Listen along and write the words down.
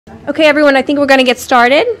Okay, everyone, I think we're going to get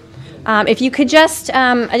started. If you could just,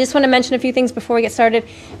 I just want to mention a few things before we get started.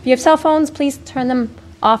 If you have cell phones, please turn them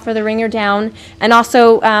off or the ringer down. And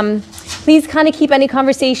also, please kind of keep any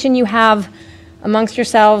conversation you have amongst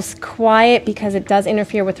yourselves quiet because it does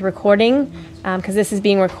interfere with the recording, because this is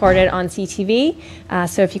being recorded on CTV.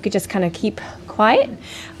 So if you could just kind of keep quiet.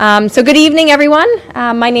 So good evening, everyone.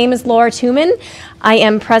 My name is Laura Tooman. I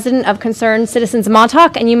am president of Concerned Citizens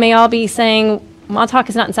Montauk, and you may all be saying, Montauk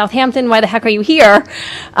is not in Southampton, why the heck are you here?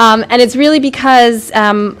 And it's really because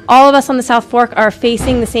all of us on the South Fork are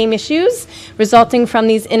facing the same issues resulting from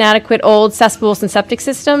these inadequate old cesspools and septic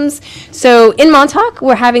systems. So in Montauk,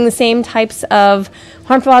 we're having the same types of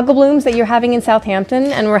harmful algal blooms that you're having in Southampton,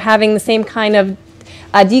 and we're having the same kind of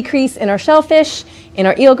decrease in our shellfish, in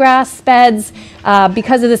our eelgrass beds,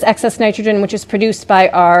 because of this excess nitrogen which is produced by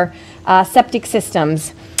our septic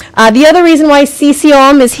systems. The other reason why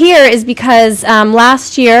CCOM is here is because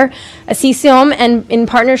last year, CCOM, and in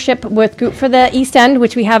partnership with Group for the East End,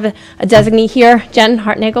 which we have a designee here, Jen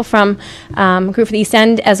Hartnagel from Group for the East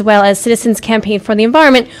End, as well as Citizens Campaign for the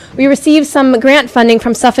Environment, we received some grant funding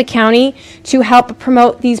from Suffolk County to help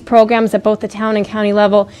promote these programs at both the town and county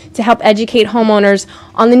level to help educate homeowners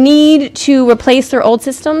on the need to replace their old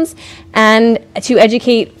systems and to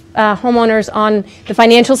educate homeowners on the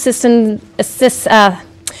financial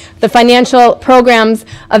the financial programs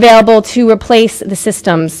available to replace the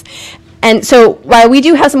systems. And so while we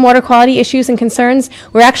do have some water quality issues and concerns,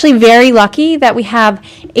 we're actually very lucky that we have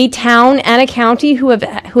a town and a county who have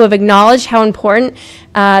acknowledged how important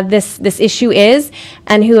this issue is,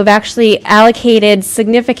 and who have actually allocated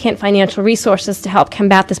significant financial resources to help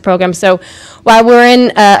combat this program. So while we're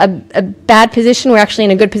in a bad position, we're actually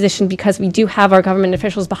in a good position because we do have our government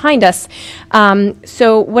officials behind us.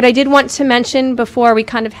 So what I did want to mention before we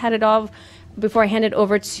kind of head it off, before I hand it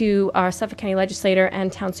over to our Suffolk County legislator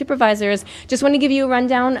and town supervisors, just want to give you a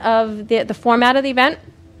rundown of the format of the event.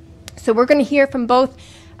 So we're going to hear from both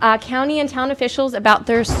county and town officials about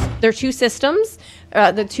their two systems,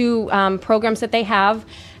 the two programs that they have.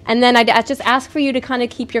 And then I'd just ask for you to kind of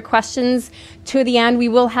keep your questions to the end. We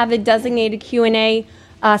will have a designated Q&A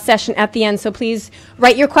session at the end, so please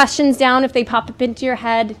write your questions down. If they pop up into your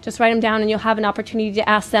head, just write them down and you'll have an opportunity to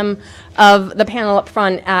ask them of the panel up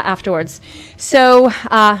front afterwards. So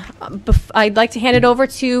I'd like to hand it over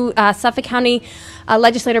to Suffolk County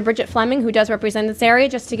Legislator Bridget Fleming, who does represent this area,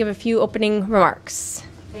 just to give a few opening remarks.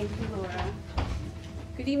 Thank you, Laura.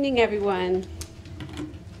 Good evening, everyone.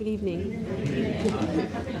 Good evening.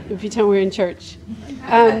 If you tell we're in church.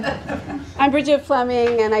 I'm Bridget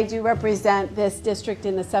Fleming, and I do represent this district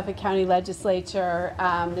in the Suffolk County Legislature.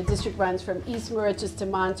 The district runs from East Mauritius to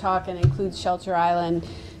Montauk and includes Shelter Island,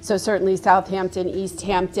 so certainly Southampton, East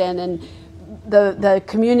Hampton, and the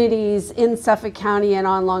communities in Suffolk County and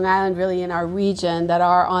on Long Island, really in our region, that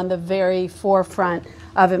are on the very forefront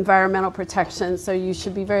of environmental protection. So you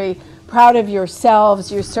should be very proud of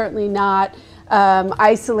yourselves. You're certainly not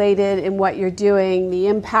isolated in what you're doing. The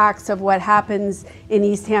impacts of what happens in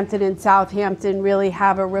East Hampton and Southampton really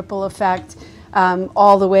have a ripple effect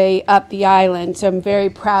all the way up the island. So I'm very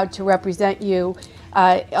proud to represent you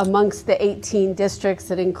amongst the 18 districts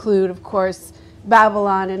that include, of course,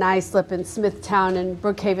 Babylon and Islip and Smithtown and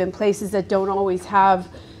Brookhaven, places that don't always have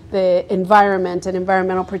the environment and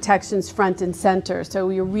environmental protections front and center. So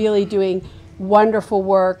you're really doing wonderful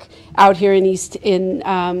work out here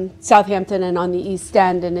in Southampton and on the East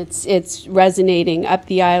End, and it's resonating up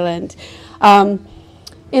the island. In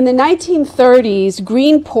the 1930s,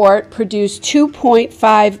 Greenport produced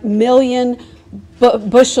 2.5 million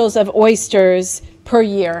bushels of oysters per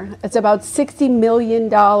year. It's about $60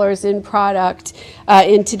 million in product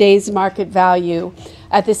in today's market value.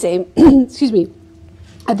 At the same,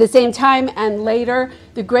 At the same time and later,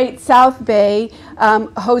 the Great South Bay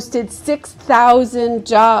hosted 6,000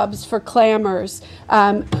 jobs for clammers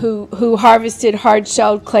who harvested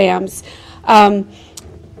hard-shelled clams. And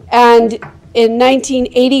in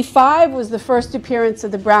 1985 was the first appearance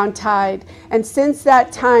of the brown tide. And since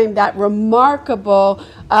that time, that remarkable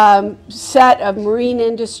set of marine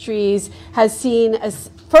industries has seen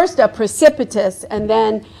first a precipitous and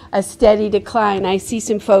then a steady decline. I see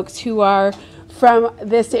some folks who are from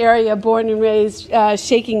this area, born and raised,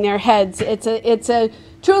 shaking their heads. It's a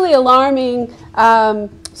truly alarming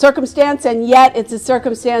circumstance, and yet it's a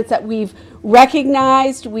circumstance that we've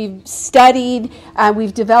recognized, we've studied,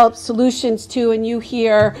 we've developed solutions to, and you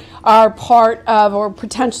here are part of, or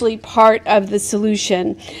potentially part of, the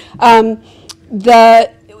solution.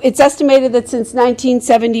 It's estimated that since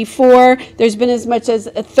 1974, there's been as much as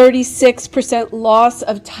a 36% loss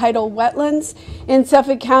of tidal wetlands in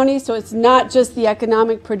Suffolk County. So it's not just the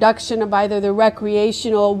economic production of either the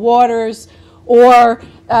recreational waters or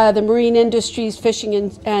the marine industries, fishing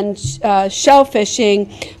and shell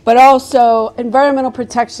fishing, but also environmental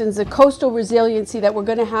protections, the coastal resiliency that we're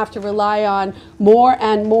going to have to rely on more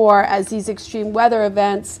and more as these extreme weather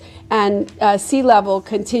events and sea level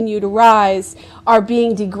continue to rise, are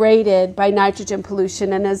being degraded by nitrogen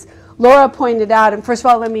pollution. And as Laura pointed out, and first of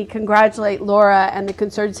all, let me congratulate Laura and the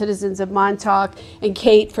concerned citizens of Montauk and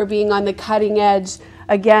Kate for being on the cutting edge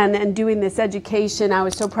again and doing this education. I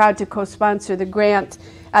was so proud to co-sponsor the grant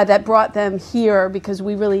that brought them here, because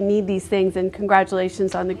we really need these things, and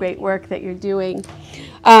congratulations on the great work that you're doing.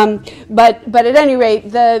 But at any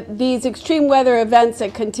rate, these extreme weather events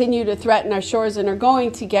that continue to threaten our shores and are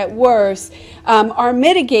going to get worse are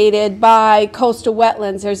mitigated by coastal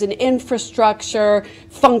wetlands. There's an infrastructure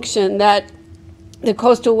function that the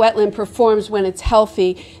coastal wetland performs when it's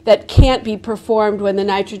healthy that can't be performed when the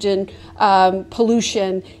nitrogen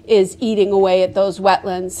pollution is eating away at those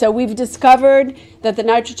wetlands. So we've discovered that the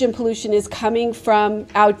nitrogen pollution is coming from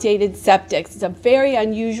outdated septics. It's a very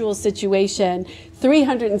unusual situation.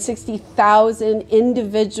 360,000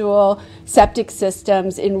 individual septic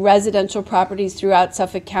systems in residential properties throughout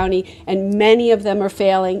Suffolk County, and many of them are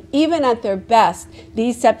failing. Even at their best,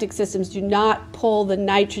 these septic systems do not pull the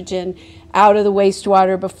nitrogen out of the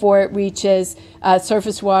wastewater before it reaches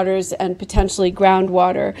surface waters and potentially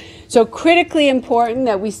groundwater. So critically important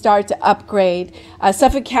that we start to upgrade.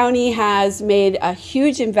 Suffolk County has made a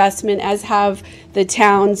huge investment, as have the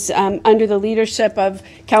towns under the leadership of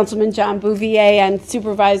Councilman John Bouvier and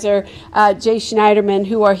Supervisor Jay Schneiderman,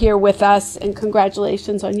 who are here with us, and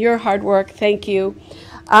congratulations on your hard work. Thank you.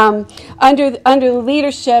 Under the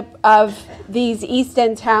leadership of these East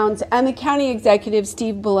End towns and the county executive,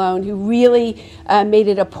 Steve Ballone, who really made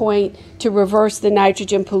it a point to reverse the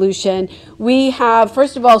nitrogen pollution. We have,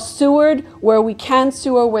 first of all, sewered where we can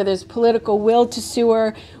sewer, where there's political will to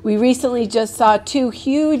sewer. We recently just saw 2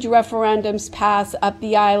 huge referendums pass up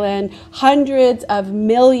the island. Hundreds of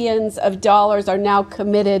millions of dollars are now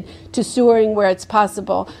committed to sewering where it's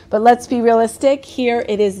possible. But let's be realistic, here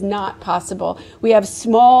it is not possible. We have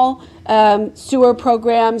small sewer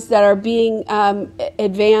programs that are being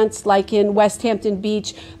advanced, like in West Hampton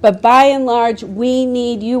Beach, but by and large, we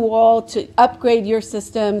need you all to upgrade your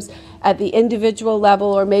systems at the individual level,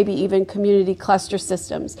 or maybe even community cluster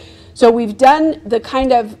systems. So we've done the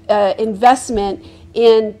kind of investment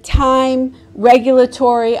in time,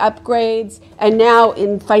 regulatory upgrades, and now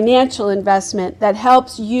in financial investment that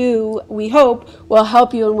helps you, we hope, will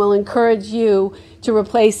help you and will encourage you to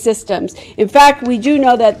replace systems. In fact, we do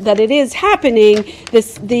know that it is happening.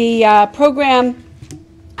 The program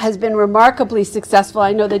has been remarkably successful.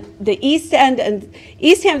 I know that the East Hampton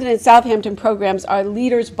and Southampton programs are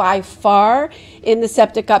leaders by far in the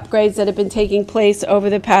septic upgrades that have been taking place over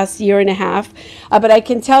the past year and a half. But I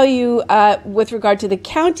can tell you, with regard to the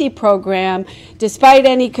county program, despite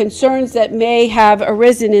any concerns that may have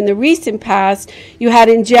arisen in the recent past, you had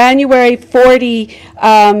in January 40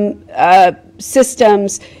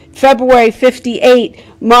 systems, February 58,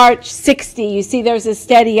 March 60. You see there's a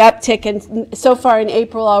steady uptick, and so far in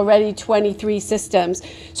April already 23 systems.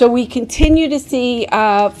 So we continue to see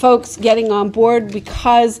folks getting on board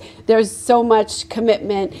because there's so much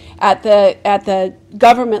commitment at the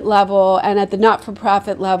government level and at the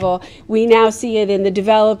not-for-profit level. We now see it in the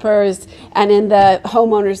developers and in the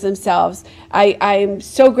homeowners themselves. I'm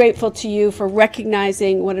so grateful to you for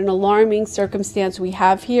recognizing what an alarming circumstance we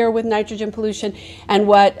have here with nitrogen pollution and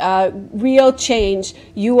what real change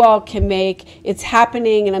you all can make. It's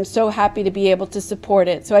happening, and I'm so happy to be able to support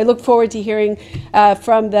it. So I look forward to hearing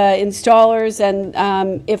from the installers,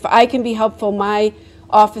 and if I can be helpful, my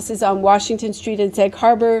office is on Washington Street in Sag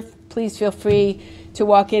Harbor. Please feel free to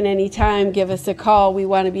walk in anytime, give us a call. We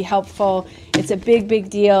want to be helpful. It's a big, big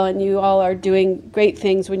deal, and you all are doing great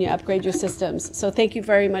things when you upgrade your systems. So thank you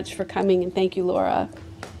very much for coming, and thank you, Laura.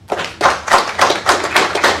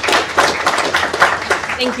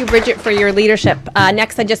 Thank you, Bridget, for your leadership.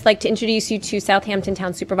 Next, I'd just like to introduce you to Southampton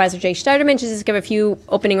Town Supervisor Jay Schneiderman to just give a few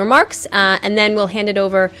opening remarks, and then we'll hand it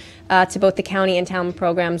over to both the county and town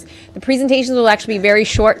programs. The presentations will actually be very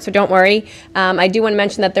short, so don't worry. I do want to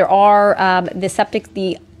mention that there are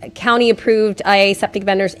the county-approved IA septic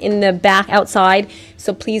vendors in the back outside,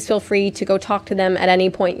 so please feel free to go talk to them at any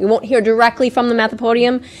point. You won't hear directly from them at the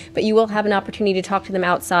podium, but you will have an opportunity to talk to them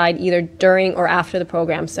outside either during or after the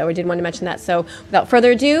program, so I did want to mention that. So without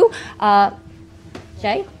further ado,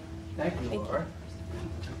 Jay? Thank you, Laura.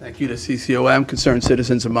 Thank you to CCOM, Concerned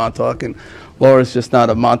Citizens of Montauk. And Laura's just not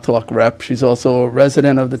a Montauk rep. She's also a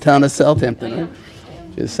resident of the town of Southampton, right?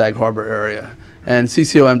 She's Sag Harbor area. And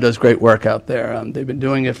CCOM does great work out there. They've been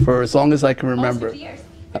doing it for as long as I can remember. Almost 50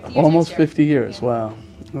 years. Almost 50 years, wow.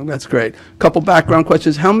 Well, that's great. Couple background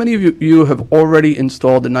questions. How many of you have already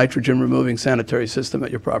installed a nitrogen removing sanitary system at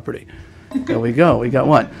your property? There we go, we got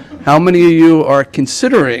one. How many of you are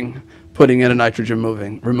considering putting in a nitrogen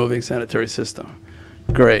removing sanitary system?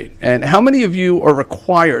 Great. And how many of you are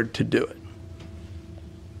required to do it?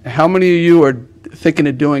 How many of you are thinking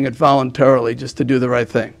of doing it voluntarily just to do the right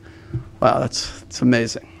thing? Wow, that's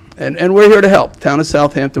amazing. And we're here to help. Town of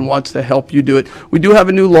Southampton wants to help you do it. We do have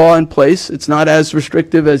a new law in place. It's not as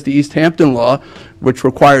restrictive as the East Hampton law, which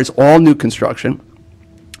requires all new construction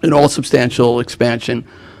and all substantial expansion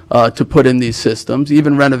to put in these systems,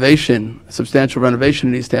 even renovation, substantial renovation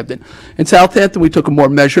in East Hampton. In Southampton, we took a more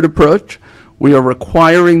measured approach. We are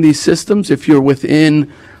requiring these systems if you're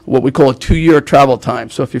within what we call a 2-year travel time.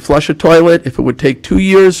 So if you flush a toilet, if it would take 2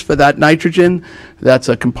 years for that nitrogen, that's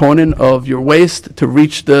a component of your waste to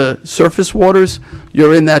reach the surface waters,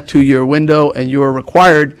 you're in that 2-year window, and you are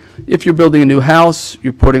required, if you're building a new house,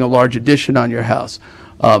 you're putting a large addition on your house.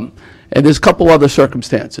 And there's a couple other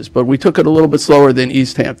circumstances, but we took it a little bit slower than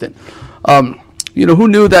East Hampton. You know, who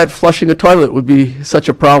knew that flushing a toilet would be such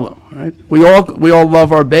a problem, right? We all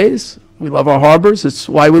love our bays, we love our harbors, it's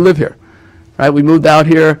why we live here. Right, we moved out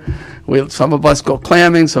here. Some of us go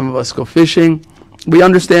clamming, some of us go fishing. We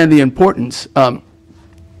understand the importance.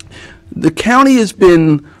 The county has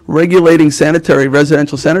been regulating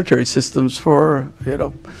residential sanitary systems for,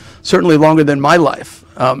 certainly longer than my life.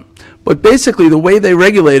 But basically, the way they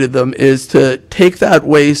regulated them is to take that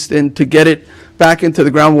waste and to get it back into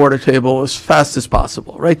the groundwater table as fast as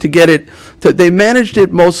possible, right? They managed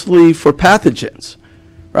it mostly for pathogens,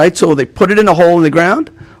 right? So they put it in a hole in the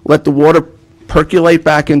ground, let the water percolate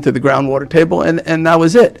back into the groundwater table, and that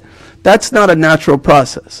was it. That's not a natural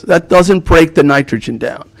process. That doesn't break the nitrogen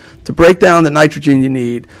down. To break down the nitrogen, you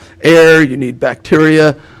need air, you need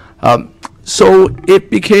bacteria. So it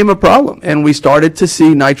became a problem, and we started to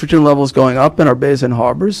see nitrogen levels going up in our bays and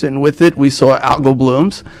harbors, and with it, we saw algal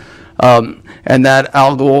blooms. And that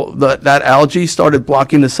algae started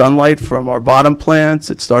blocking the sunlight from our bottom plants.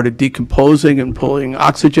 It started decomposing and pulling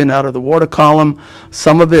oxygen out of the water column.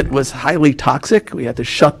 Some of it was highly toxic. We had to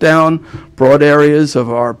shut down broad areas of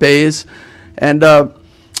our bays. And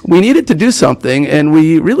we needed to do something, and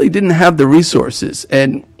we really didn't have the resources.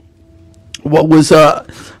 And what was,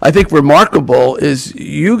 I think, remarkable is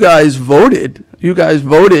you guys voted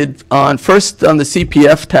first on the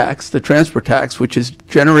CPF tax, the transfer tax, which has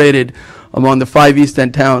generated among the 5 East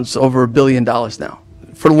End towns over $1 billion now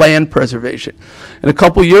for land preservation. And a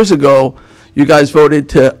couple years ago, you guys voted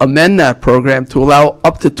to amend that program to allow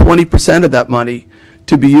up to 20% of that money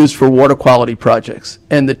to be used for water quality projects.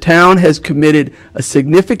 And the town has committed a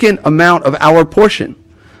significant amount of our portion,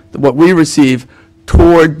 what we receive,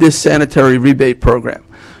 toward this sanitary rebate program.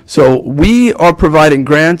 So we are providing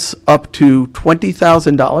grants up to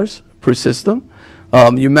 $20,000 per system.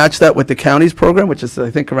 You match that with the county's program, which is, I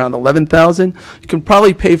think, around $11,000. You can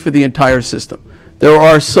probably pay for the entire system. There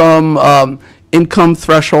are some income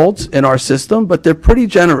thresholds in our system, but they're pretty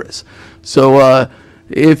generous. So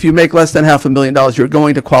if you make less than $500,000, you're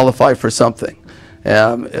going to qualify for something.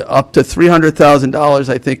 Up to $300,000,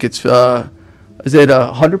 I think it's, is it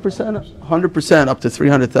 100%? 100% up to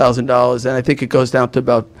 $300,000, and I think it goes down to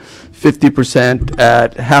about 50%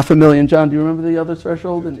 at $500,000. John, do you remember the other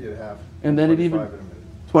threshold? And then it even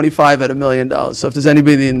 25 at $1 million. So if there's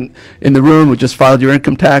anybody in the room who just filed your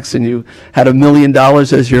income tax and you had $1 million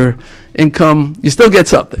as your income, you still get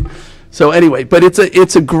something. So anyway, but it's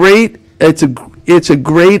a great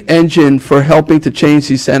engine for helping to change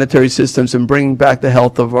these sanitary systems and bringing back the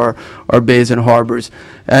health of our bays and harbors.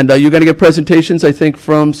 And you're going to get presentations, I think,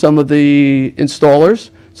 from some of the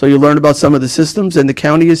installers. So you'll learn about some of the systems, and the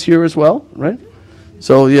county is here as well, right?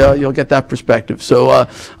 So yeah, you'll get that perspective. So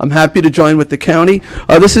I'm happy to join with the county.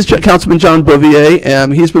 This is Councilman John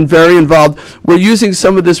Bouvier. He's been very involved. We're using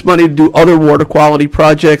some of this money to do other water quality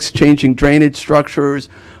projects, changing drainage structures,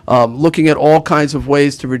 looking at all kinds of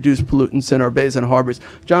ways to reduce pollutants in our bays and harbors.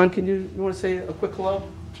 John, you want to say a quick hello?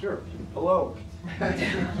 Sure. Hello.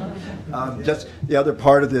 Just the other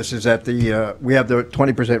part of this is that we have the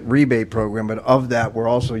 20% rebate program, but of that, we're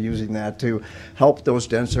also using that to help those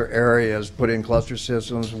denser areas put in cluster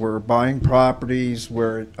systems. We're buying properties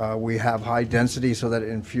where we have high density so that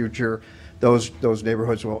in future those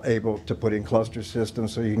neighborhoods will able to put in cluster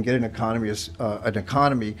systems, so you can get an economy,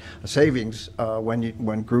 a savings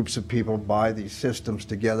when groups of people buy these systems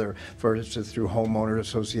together, for instance through homeowner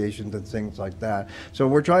associations and things like that. So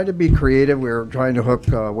we're trying to be creative. We're trying to hook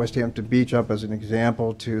West Hampton Beach up as an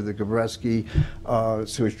example to the Gabreski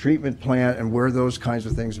sewage treatment plant, and where those kinds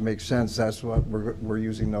of things make sense, that's what we're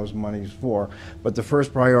using those monies for. But the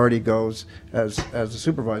first priority goes, as the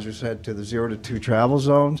supervisor said, to the 0 to 2 travel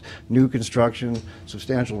zones, new construction,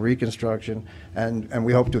 substantial reconstruction, and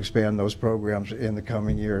we hope to expand those programs in the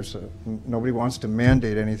coming years. Nobody wants to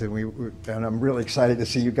mandate anything, and I'm really excited to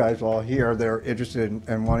see you guys all here that are interested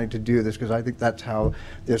in wanting to do this, because I think that's how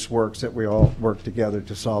this works, that we all work together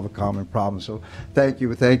to solve a common problem. So thank you,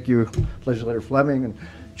 Legislator Fleming. And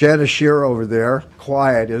Janice Shear over there,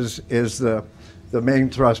 quiet, is the main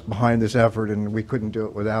thrust behind this effort, and we couldn't do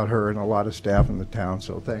it without her and a lot of staff in the town.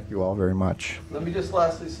 So thank you all very much. Let me just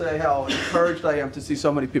lastly say how encouraged I am to see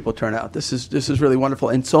so many people turn out. This is really wonderful,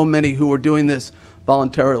 and so many who are doing this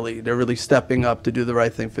voluntarily. They're really stepping up to do the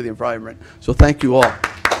right thing for the environment. So thank you all.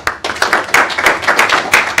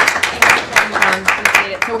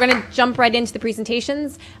 So we're going to jump right into the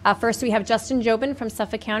presentations. First, we have Justin Jobin from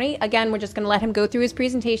Suffolk County. Again, we're just going to let him go through his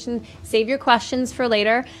presentation, save your questions for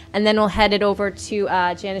later, and then we'll head it over to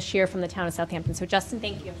Janice Shear from the town of Southampton. So Justin,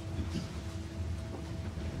 thank you.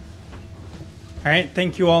 All right,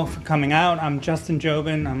 thank you all for coming out. I'm Justin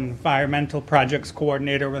Jobin. I'm Environmental Projects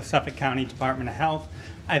Coordinator with Suffolk County Department of Health.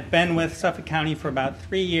 I've been with Suffolk County for about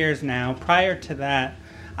 3 years now. Prior to that,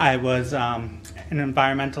 I was an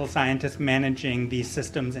environmental scientist managing these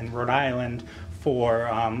systems in Rhode Island for,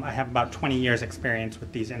 I have about 20 years experience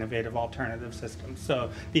with these innovative alternative systems. So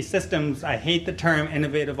these systems, I hate the term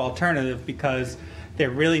innovative alternative because they're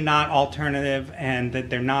really not alternative, and that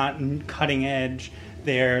they're not cutting edge.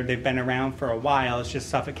 They've been around for a while. It's just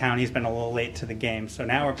Suffolk County's been a little late to the game. So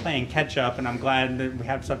now we're playing catch up, and I'm glad that we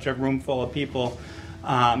have such a room full of people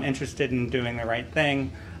interested in doing the right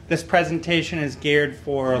thing. This presentation is geared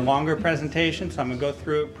for a longer presentation, so I'm going to go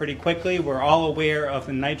through it pretty quickly. We're all aware of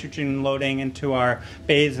the nitrogen loading into our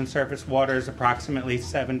bays and surface waters, approximately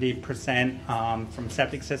 70% from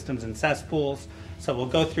septic systems and cesspools. So we'll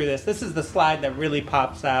go through this. This is the slide that really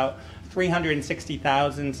pops out.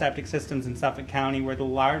 360,000 septic systems in Suffolk County. We're the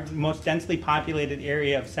most densely populated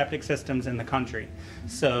area of septic systems in the country.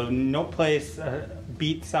 So no place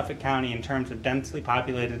beats Suffolk County in terms of densely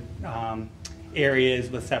populated areas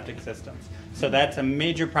with septic systems. So that's a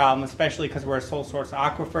major problem, especially because we're a sole source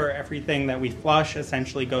aquifer. Everything that we flush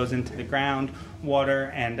essentially goes into the ground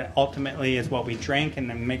water and ultimately is what we drink, and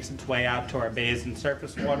then makes its way out to our bays and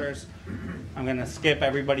surface waters. I'm going to skip.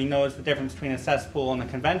 Everybody knows the difference between a cesspool and a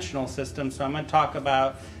conventional system, so I'm going to talk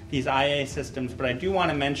about these IA systems, but I do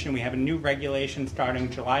want to mention we have a new regulation starting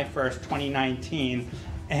July 1st, 2019,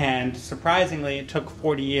 and surprisingly it took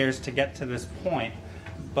 40 years to get to this point.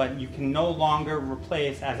 But you can no longer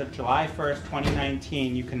replace, as of July 1st,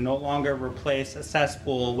 2019, you can no longer replace a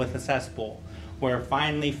cesspool with a cesspool. We're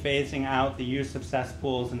finally phasing out the use of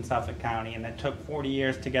cesspools in Suffolk County, and it took 40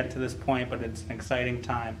 years to get to this point, but it's an exciting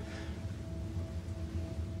time.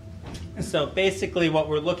 So basically what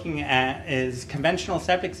we're looking at is conventional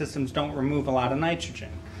septic systems don't remove a lot of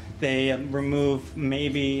nitrogen. They remove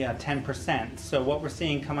maybe 10%. So what we're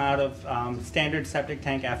seeing come out of standard septic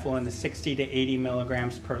tank effluent is 60 to 80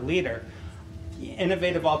 milligrams per liter.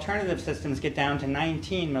 Innovative alternative systems get down to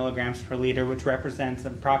 19 milligrams per liter, which represents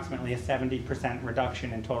approximately a 70%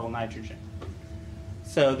 reduction in total nitrogen.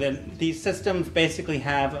 So these systems basically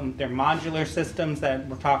have, they're modular systems that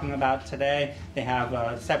we're talking about today. They have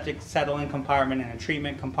a septic settling compartment and a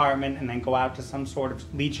treatment compartment, and then go out to some sort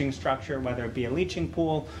of leaching structure, whether it be a leaching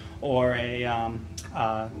pool or a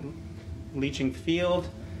leaching field.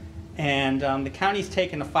 And the county's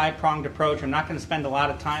taken a 5-pronged approach. I'm not going to spend a lot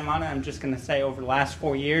of time on it. I'm just going to say over the last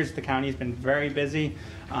 4 years, the county's been very busy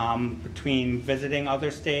between visiting other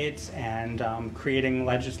states and creating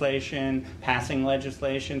legislation, passing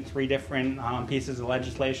legislation, 3 different pieces of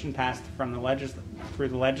legislation passed from through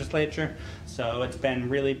the legislature. So it's been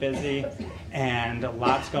really busy and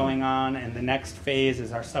lots going on. And the next phase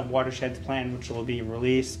is our sub-watersheds plan, which will be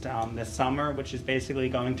released this summer, which is basically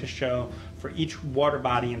going to show for each water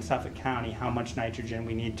body in Suffolk County how much nitrogen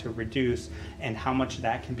we need to reduce and how much of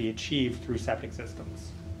that can be achieved through septic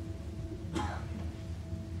systems.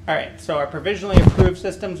 All right, so our provisionally approved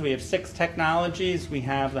systems, we have 6 technologies. We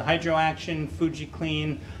have the HydroAction,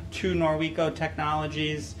 FujiClean, 2 Norweco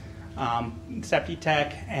technologies,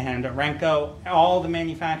 Septic, and Renco. All the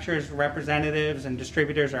manufacturers, representatives, and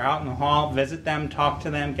distributors are out in the hall. Visit them, talk to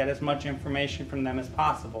them, get as much information from them as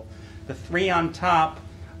possible. The 3 on top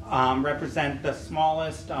represent the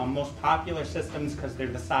smallest, most popular systems because they're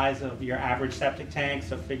the size of your average septic tank,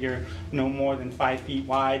 so figure no more than 5 feet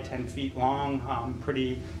wide, 10 feet long,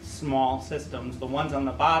 pretty small systems. The ones on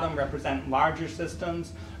the bottom represent larger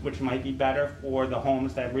systems, which might be better for the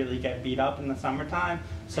homes that really get beat up in the summertime.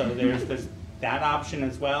 So there's that option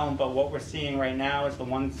as well, but what we're seeing right now is the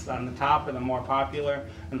ones on the top are the more popular,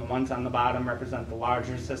 and the ones on the bottom represent the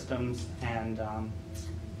larger systems, and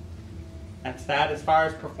that's that. As far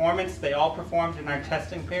as performance, they all performed in our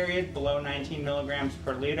testing period below 19 milligrams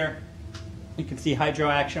per liter. You can see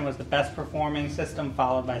HydroAction was the best performing system,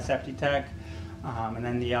 followed by Septic, and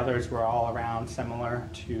then the others were all around similar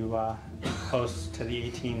to close to the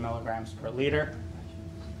 18 milligrams per liter.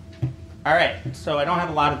 All right, so I don't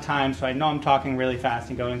have a lot of time, so I know I'm talking really fast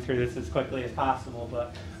and going through this as quickly as possible,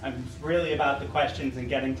 but I'm really about the questions and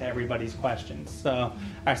getting to everybody's questions. So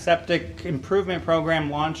our septic improvement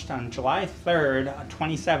program launched on July 3rd,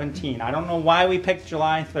 2017. I don't know why we picked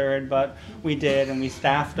July 3rd, but we did, and we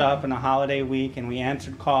staffed up in a holiday week, and we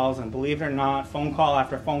answered calls, and believe it or not, phone call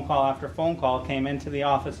after phone call after phone call came into the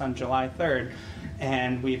office on July 3rd,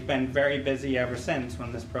 and we've been very busy ever since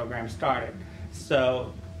when this program started.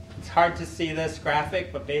 So it's hard to see this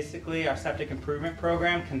graphic, but basically our septic improvement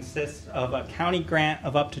program consists of a county grant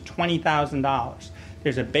of up to $20,000.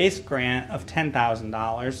 There's a base grant of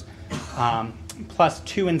 $10,000 plus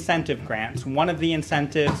 2 incentive grants. One of the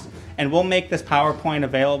incentives, and we'll make this PowerPoint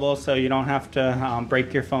available so you don't have to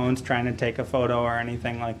break your phones trying to take a photo or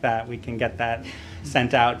anything like that. We can get that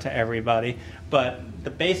sent out to everybody. But the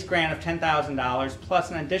base grant of $10,000 plus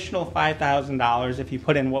an additional $5,000 if you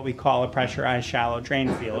put in what we call a pressurized shallow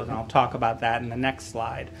drain field, and I'll talk about that in the next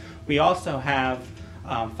slide. We also have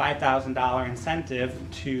 $5,000 incentive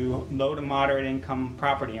to low to moderate income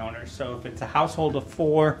property owners. So if it's a household of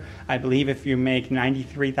 4, I believe if you make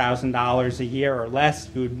 $93,000 a year or less,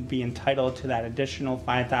 you would be entitled to that additional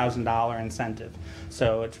 $5,000 incentive.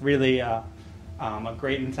 So it's really a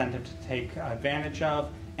great incentive to take advantage of.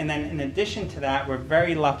 And then in addition to that, we're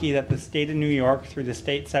very lucky that the state of New York, through the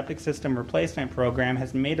State Septic System Replacement Program,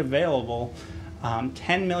 has made available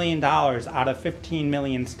 $10 million out of $15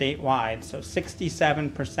 million statewide. So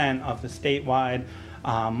 67% of the statewide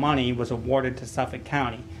money was awarded to Suffolk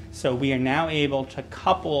County. So we are now able to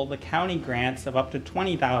couple the county grants of up to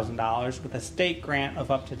 $20,000 with a state grant of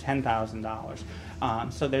up to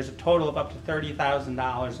 $10,000. So there's a total of up to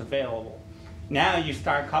 $30,000 available. Now you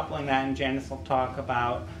start coupling that, and Janice will talk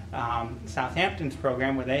about Southampton's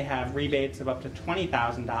program where they have rebates of up to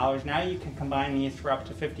 $20,000. Now you can combine these for up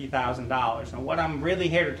to $50,000. And what I'm really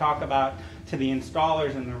here to talk about to the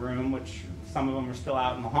installers in the room, which some of them are still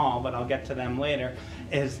out in the hall, but I'll get to them later,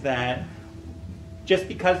 is that just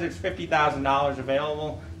because there's $50,000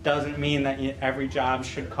 available doesn't mean that every job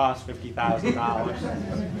should cost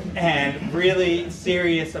 $50,000. And really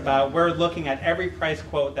serious about, we're looking at every price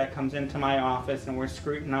quote that comes into my office, and we're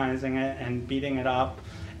scrutinizing it and beating it up,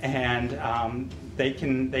 and they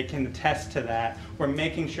can attest to that. We're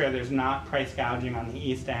making sure there's not price gouging on the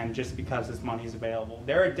East End just because this money's available.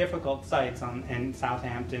 There are difficult sites in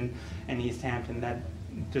Southampton and East Hampton that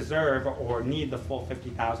deserve or need the full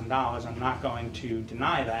 $50,000. I'm not going to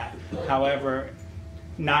deny that. However,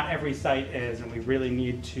 not every site is, and we really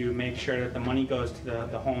need to make sure that the money goes to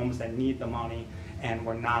the homes that need the money, and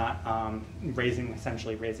we're not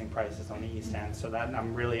essentially raising prices on the East End. So that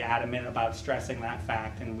I'm really adamant about stressing that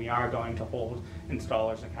fact, and we are going to hold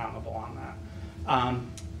installers accountable on that.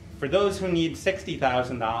 For those who need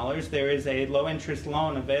 $60,000, there is a low-interest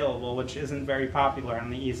loan available, which isn't very popular on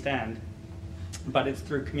the East End, but it's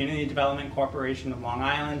through Community Development Corporation of Long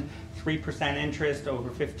Island, 3% interest over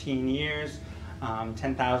 15 years.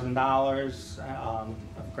 $10,000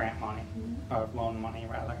 of grant money, or loan money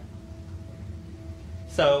rather.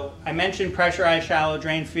 So I mentioned pressurized shallow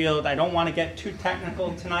drain field. I don't want to get too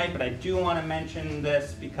technical tonight, but I do want to mention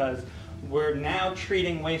this because we're now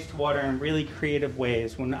treating wastewater in really creative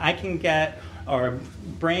ways. When I can get or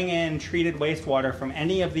bring in treated wastewater from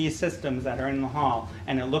any of these systems that are in the hall,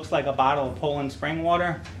 and it looks like a bottle of Poland spring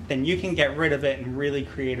water, then you can get rid of it in really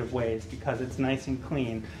creative ways because it's nice and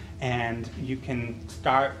clean. And you can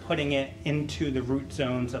start putting it into the root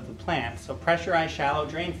zones of the plant. So pressurized shallow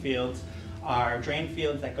drain fields are drain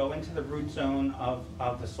fields that go into the root zone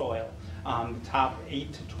of the soil, the top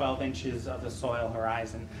 8 to 12 inches of the soil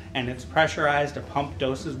horizon. And it's pressurized to pump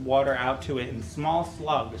doses water out to it in small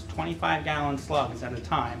slugs, 25-gallon slugs at a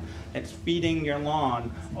time. It's feeding your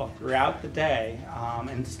lawn throughout the day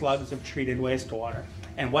in slugs of treated wastewater.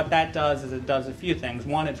 And what that does is it does a few things.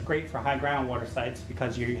 One, it's great for high groundwater sites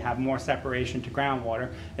because you have more separation to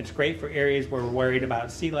groundwater. It's great for areas where we're worried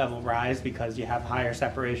about sea level rise because you have higher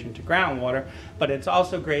separation to groundwater. But it's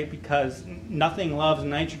also great because nothing loves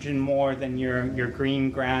nitrogen more than your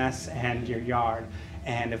green grass and your yard.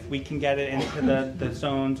 And if we can get it into the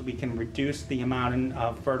zones, we can reduce the amount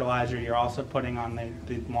of fertilizer you're also putting on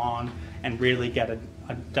the lawn and really get a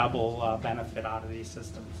double benefit out of these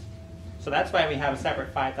systems. So that's why we have a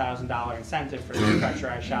separate $5,000 incentive for the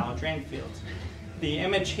pressurized shallow drain fields. The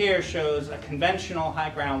image here shows a conventional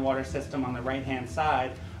high groundwater system on the right-hand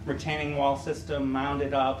side, retaining wall system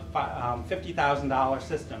mounted up, $50,000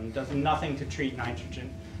 system, does nothing to treat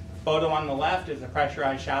nitrogen. The photo on the left is a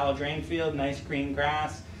pressurized shallow drain field, nice green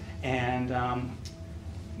grass, and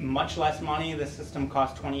much less money. This system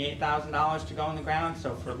costs $28,000 to go in the ground,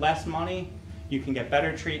 so for less money, you can get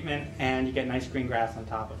better treatment and you get nice green grass on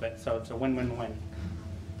top of it. So it's a win-win-win.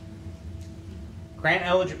 Grant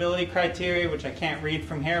eligibility criteria, which I can't read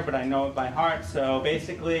from here, but I know it by heart. So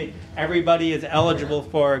basically, everybody is eligible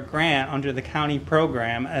for a grant under the county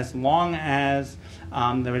program as long as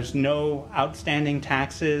there's no outstanding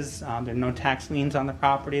taxes, there are no tax liens on the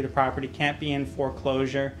property can't be in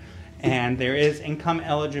foreclosure, and there is income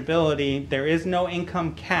eligibility. There is no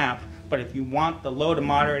income cap, but if you want the low to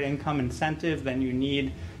moderate income incentive, then you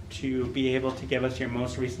need to be able to give us your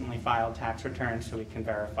most recently filed tax return so we can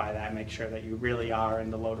verify that and make sure that you really are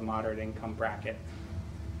in the low to moderate income bracket.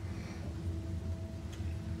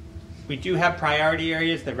 We do have priority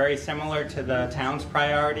areas. They're very similar to the town's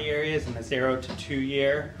priority areas in the 0 to 2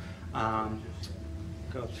 year.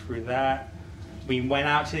 Go through that. We went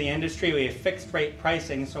out to the industry. We have fixed rate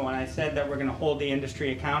pricing. So when I said that we're going to hold the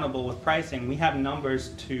industry accountable with pricing, we have numbers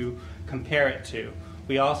to compare it to.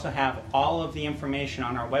 We also have all of the information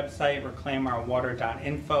on our website,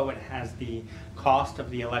 reclaimourwater.info. It has the cost of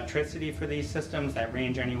the electricity for these systems that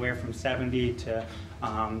range anywhere from $70 to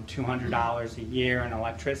 $200 a year in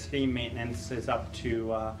electricity. Maintenance is up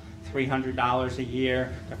to $300 a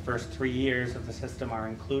year. The first 3 years of the system are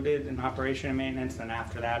included in operation and maintenance, and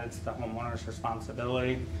after that it's the homeowner's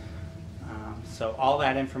responsibility. So all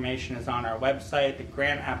that information is on our website. The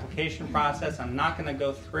grant application process, I'm not going to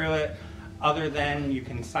go through it, other than you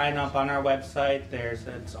can sign up on our website.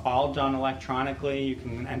 It's all done electronically. You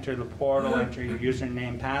can enter the portal, enter your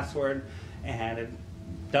username, password, and it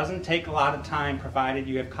doesn't take a lot of time provided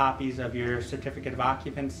you have copies of your certificate of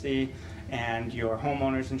occupancy and your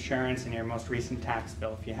homeowner's insurance and your most recent tax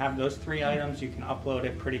bill. If you have those 3 items, you can upload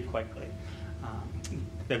it pretty quickly.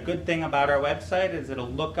 The good thing about our website is it'll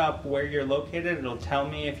look up where you're located. It'll tell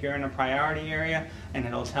me if you're in a priority area, and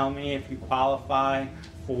it'll tell me if you qualify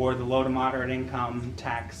for the low to moderate income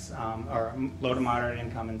tax or low to moderate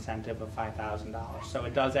income incentive of $5,000. So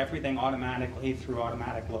it does everything automatically through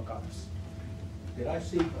automatic lookups. Did I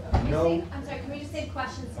see I'm sorry, can we just save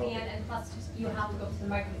questions to the end, and plus just, you have to go to the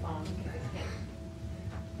microphone.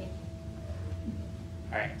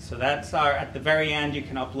 All right, so that's at the very end, you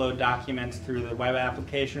can upload documents through the web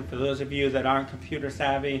application. For those of you that aren't computer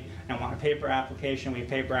savvy and want a paper application, we have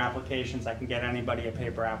paper applications. I can get anybody a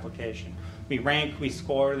paper application. We rank, we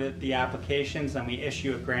score the applications, and we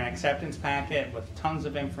issue a grant acceptance packet with tons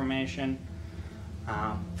of information.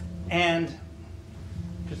 And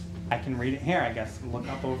just, I can read it here, I guess, look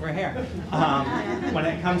up over here. When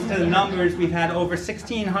it comes to the numbers, we've had over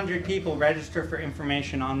 1,600 people register for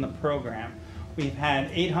information on the program. We've had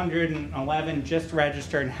 811 just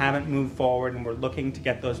registered and haven't moved forward, and we're looking to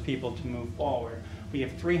get those people to move forward. We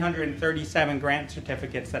have 337 grant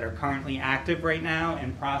certificates that are currently active right now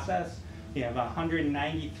in process. We have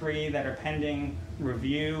 193 that are pending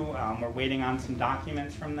review. We're waiting on some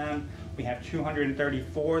documents from them. We have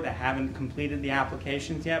 234 that haven't completed the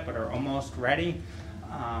applications yet but are almost ready.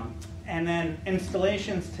 And then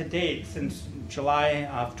installations to date, since July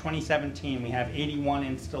of 2017, we have 81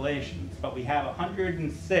 installations, but we have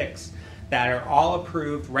 106 that are all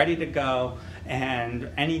approved, ready to go, and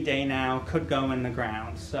any day now could go in the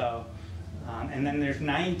ground. So, and then there's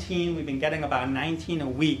 19, we've been getting about 19 a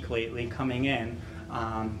week lately coming in.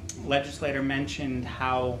 Legislator mentioned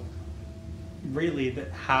how really the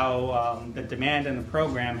demand in the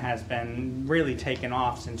program has been really taken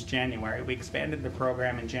off since January. We expanded the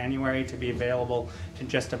program in January to be available to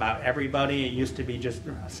just about everybody. It used to be just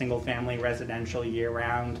single-family residential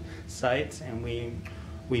year-round sites, and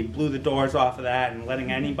we blew the doors off of that and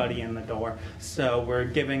letting anybody in the door. So we're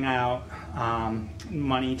giving out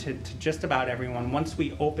money to just about everyone. Once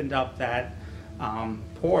we opened up that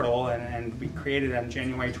portal and we created it on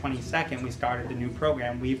January 22nd, we started the new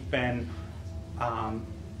program. We've been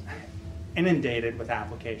inundated with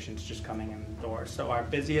applications just coming in the door. So our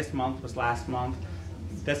busiest month was last month.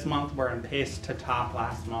 This month we're on pace to top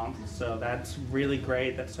last month. So that's really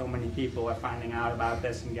great that so many people are finding out about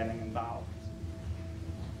this and getting involved.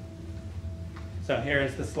 So here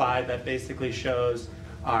is the slide that basically shows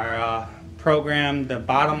our program. The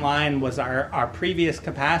bottom line was our previous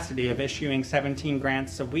capacity of issuing 17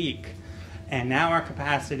 grants a week. And now our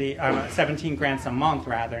capacity, 17 grants a month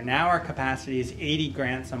rather, now our capacity is 80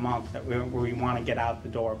 grants a month that we want to get out the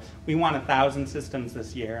door. We want 1,000 systems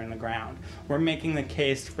this year in the ground. We're making the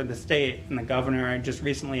case for the state, and the governor just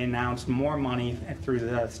recently announced more money through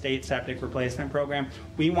the state septic replacement program.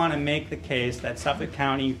 We want to make the case that Suffolk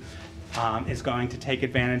County is going to take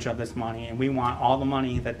advantage of this money, and we want all the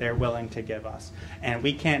money that they're willing to give us. And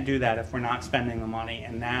we can't do that if we're not spending the money,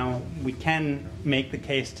 and now we can make the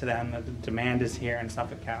case to them that the demand is here in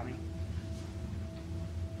Suffolk County.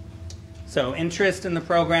 So interest in the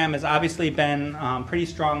program has obviously been pretty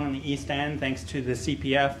strong in the East End thanks to the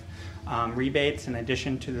CPF rebates in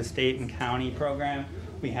addition to the state and county program.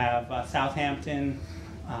 We have Southampton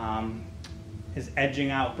is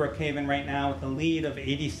edging out Brookhaven right now with a lead of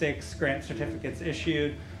 86 grant certificates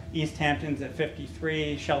issued. East Hampton's at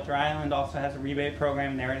 53. Shelter Island also has a rebate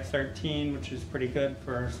program. They're at 13, which is pretty good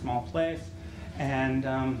for a small place. And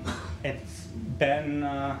it's been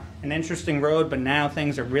an interesting road, but now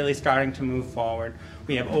things are really starting to move forward.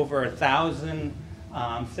 We have over 1,000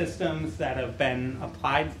 systems that have been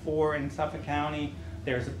applied for in Suffolk County.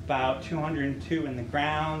 There's about 202 in the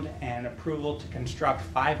ground and approval to construct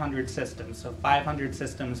 500 systems. So 500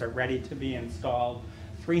 systems are ready to be installed.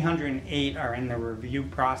 308 are in the review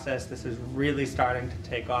process. This is really starting to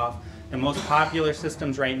take off. The most popular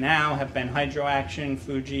systems right now have been HydroAction,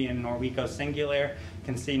 Fuji, and Norweco Singular. You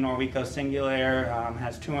can see Norweco Singular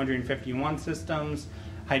has 251 systems,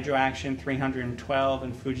 HydroAction 312,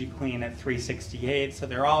 and Fuji Clean at 368. So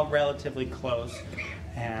they're all relatively close.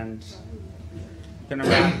 And I'm going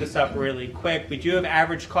to wrap this up really quick. We do have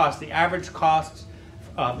average cost. The average cost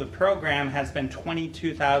of the program has been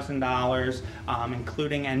 $22,000,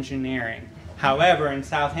 including engineering. However, in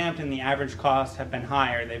Southampton, the average costs have been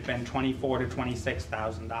higher. They've been $24,000 to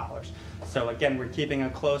 $26,000. So again, we're keeping a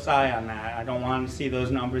close eye on that. I don't want to see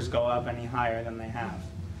those numbers go up any higher than they have.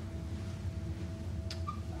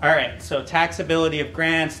 All right, so taxability of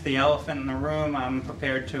grants, the elephant in the room. I'm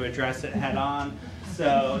prepared to address it head on.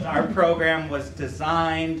 So our program was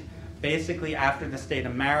designed basically after the state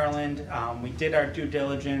of Maryland. We did our due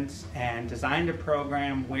diligence and designed a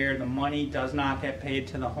program where the money does not get paid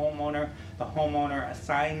to the homeowner. The homeowner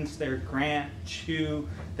assigns their grant to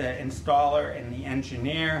the installer and the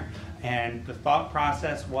engineer. And the thought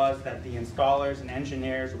process was that the installers and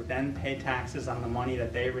engineers would then pay taxes on the money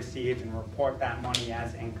that they received and report that money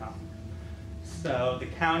as income. So the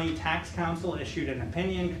County Tax Council issued an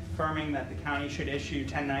opinion confirming that the county should issue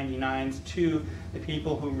 1099s to the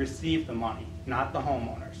people who received the money, not the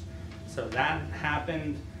homeowners. So that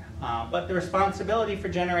happened, but the responsibility for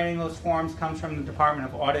generating those forms comes from the Department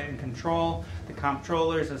of Audit and Control. The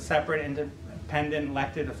comptroller is a separate independent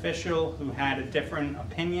elected official who had a different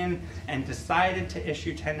opinion and decided to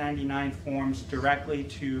issue 1099 forms directly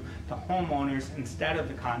to the homeowners instead of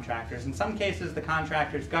the contractors. In some cases, the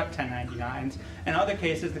contractors got 1099s. In other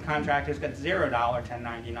cases, the contractors got $0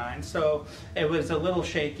 1099s. So it was a little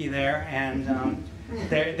shaky there, and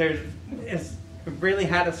it really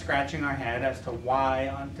had us scratching our head as to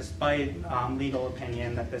why, despite legal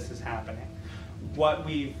opinion, that this is happening. What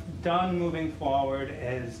we've done moving forward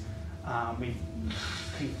is we've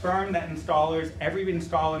confirmed that installers, every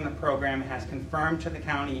installer in the program has confirmed to the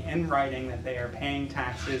county in writing that they are paying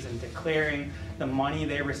taxes and declaring the money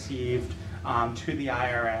they received to the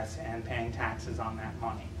IRS and paying taxes on that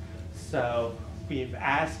money. So we've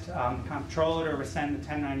asked the comptroller to rescind the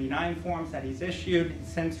 1099 forms that he's issued. He's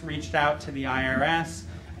since reached out to the IRS,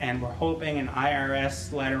 and we're hoping an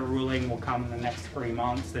IRS letter ruling will come in the next 3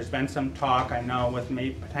 months. There's been some talk, I know, with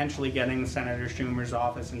me potentially getting Senator Schumer's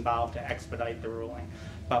office involved to expedite the ruling.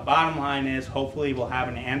 But bottom line is, hopefully we'll have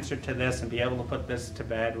an answer to this and be able to put this to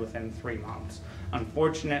bed within 3 months.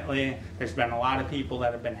 Unfortunately, there's been a lot of people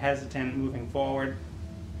that have been hesitant moving forward.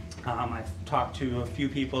 I've talked to a few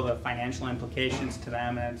people, the financial implications to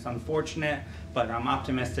them, and it's unfortunate, but I'm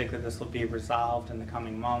optimistic that this will be resolved in the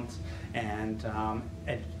coming months. And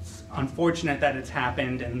it's unfortunate that it's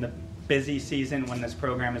happened in the busy season when this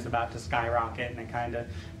program is about to skyrocket, and it kind of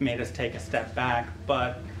made us take a step back.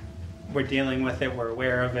 But we're dealing with it, we're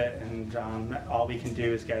aware of it, and all we can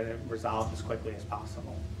do is get it resolved as quickly as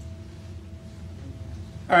possible.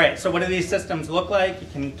 All right, so what do these systems look like? You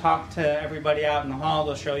can talk to everybody out in the hall.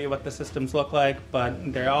 They'll show you what the systems look like,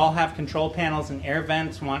 but they all have control panels and air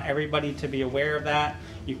vents. Want everybody to be aware of that.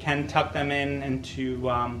 You can tuck them into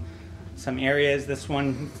some areas. This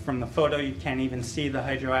one from the photo, you can't even see the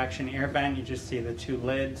hydroaction air vent. You just see the two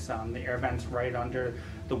lids. The air vent's right under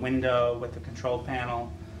the window with the control panel.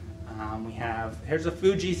 Here's a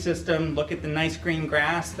Fuji system. Look at the nice green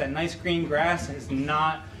grass. That nice green grass is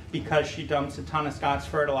not because she dumps a ton of Scott's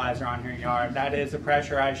fertilizer on her yard. That is a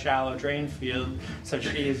pressurized shallow drain field. So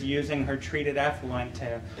she is using her treated effluent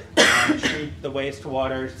to treat the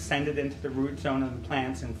wastewater, send it into the root zone of the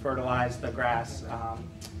plants, and fertilize the grass.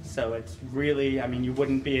 So it's really, I mean, you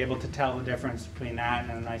wouldn't be able to tell the difference between that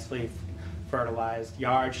and a nicely fertilized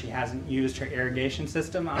yard. She hasn't used her irrigation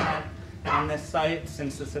system on this site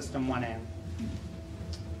since the system went in.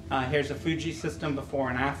 Here's a Fuji system before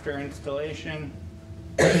and after installation.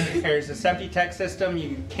 Here's a Septic system.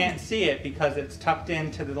 You can't see it because it's tucked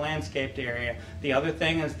into the landscaped area. The other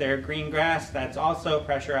thing is their green grass. That's also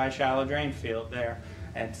pressurized shallow drain field there.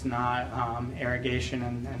 It's not irrigation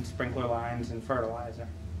and sprinkler lines and fertilizer.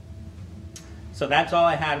 So that's all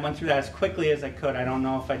I had. Went through that as quickly as I could. I don't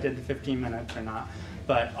know if I did the 15 minutes or not.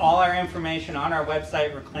 But all our information on our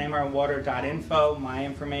website, reclaimourwater.info. My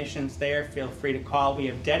information's there. Feel free to call. We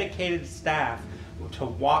have dedicated staff to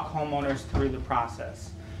walk homeowners through the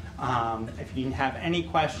process. If you have any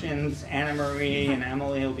questions, Anna Marie and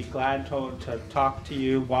Emily will be glad to talk to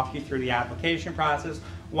you, walk you through the application process,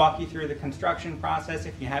 walk you through the construction process.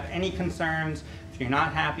 If you have any concerns, if you're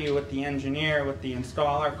not happy with the engineer, with the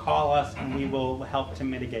installer, call us and we will help to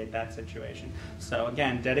mitigate that situation. So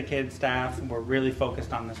again, dedicated staff, we're really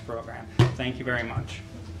focused on this program. Thank you very much.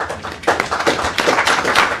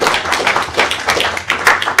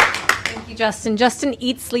 Thank you, Justin. Justin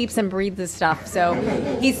eats, sleeps, and breathes this stuff. So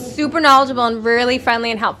he's super knowledgeable and really friendly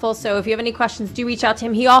and helpful. So if you have any questions, do reach out to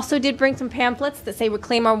him. He also did bring some pamphlets that say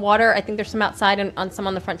Reclaim Our Water. I think there's some outside and on some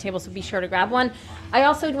on the front table, so be sure to grab one. I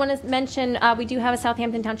also want to mention we do have a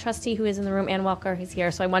Southampton Town trustee who is in the room, Ann Welker, who's here.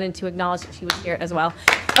 So I wanted to acknowledge that she was here as well.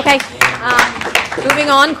 Okay, moving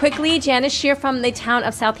on quickly. Janice Shear from the town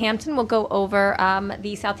of Southampton will go over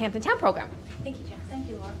the Southampton Town program. Thank you, Janice. Thank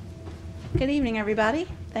you, Laura. Good evening, everybody.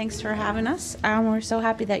 Thanks for having us. We're so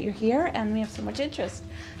happy that you're here and we have so much interest.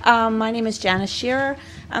 My name is Janice Shearer.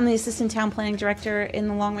 I'm the Assistant Town Planning Director in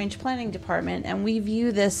the Long Range Planning Department, and we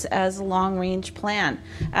view this as a long range plan.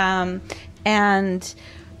 And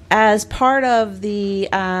as part of the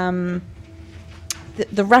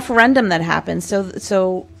referendum that happened,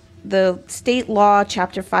 so the state law,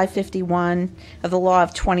 Chapter 551 of the law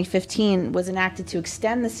of 2015, was enacted to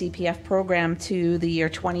extend the CPF program to the year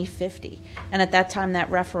 2050. And at that time,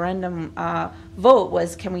 that referendum vote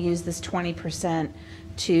was, can we use this 20%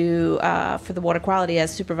 for the water quality,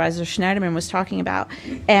 as Supervisor Schneiderman was talking about?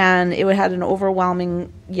 And it had an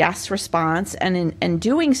overwhelming yes response. And in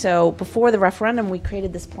doing so, before the referendum, we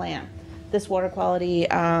created this plan, this water quality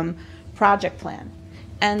project plan.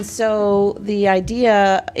 And so the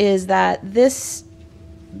idea is that this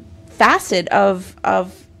facet of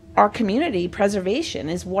our community preservation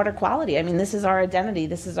is water quality. I mean, this is our identity.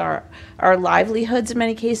 This is our livelihoods in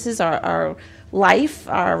many cases. Our life,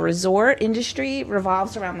 our resort industry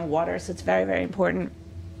revolves around the water, so it's very, very important.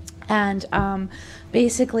 And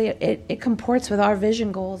basically, it comports with our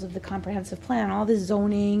vision goals of the comprehensive plan. All the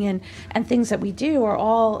zoning and things that we do are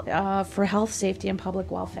all for health, safety, and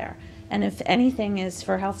public welfare. And if anything is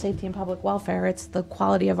for health, safety, and public welfare, it's the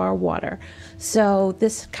quality of our water. So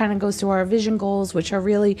this kind of goes to our vision goals, which are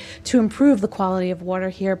really to improve the quality of water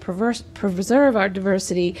here, preserve our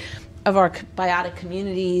diversity of our biotic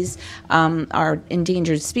communities, our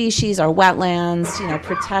endangered species, our wetlands,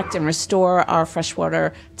 protect and restore our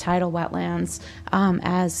freshwater tidal wetlands,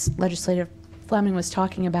 as Legislative Fleming was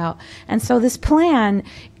talking about. And so this plan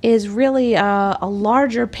is really a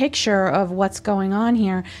larger picture of what's going on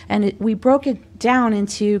here, and we broke it down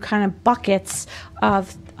into kind of buckets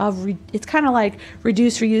of it's kind of like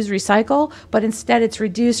reduce, reuse, recycle, but instead it's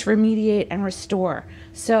reduce, remediate, and restore.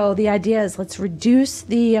 So the idea is, let's reduce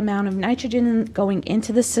the amount of nitrogen going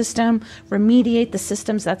into the system, remediate the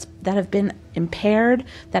systems that have been impaired,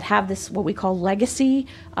 that have this what we call legacy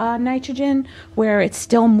nitrogen, where it's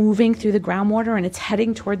still moving through the groundwater and it's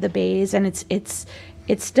heading toward the bays, and it's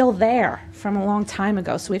still there from a long time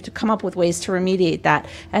ago. So we have to come up with ways to remediate that,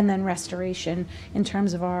 and then restoration in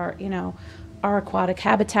terms of our aquatic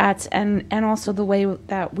habitats, and also the way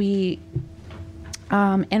that we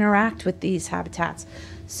interact with these habitats.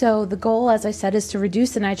 So the goal, as I said, is to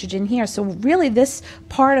reduce the nitrogen here. So really this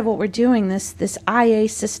part of what we're doing, this IA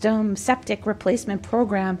system septic replacement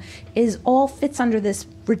program, is all fits under this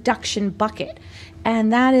reduction bucket.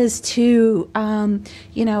 And that is to,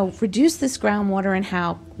 reduce this groundwater, and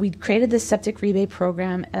how we created this septic rebate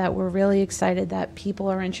program that we're really excited that people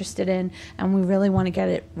are interested in, and we really want to get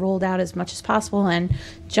it rolled out as much as possible. And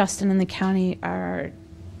Justin and the county are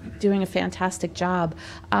doing a fantastic job.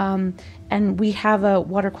 And we have a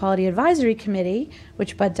water quality advisory committee,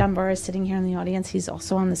 which Bud Dunbar is sitting here in the audience. He's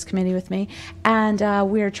also on this committee with me. And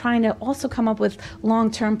we're trying to also come up with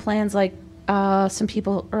long-term plans, like some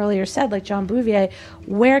people earlier said, like John Bouvier,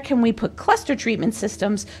 where can we put cluster treatment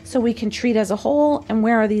systems so we can treat as a whole, and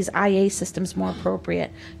where are these IA systems more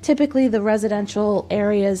appropriate? Typically the residential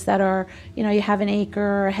areas that are, you have an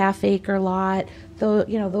acre or a half acre lot,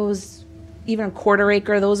 those, even a quarter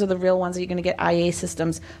acre, those are the real ones that you're going to get IA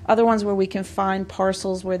systems. Other ones where we can find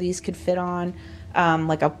parcels where these could fit on,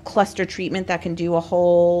 like a cluster treatment that can do a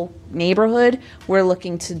whole neighborhood, we're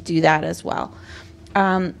looking to do that as well.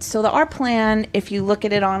 So our plan, if you look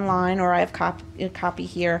at it online, or I have a copy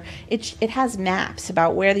here, it has maps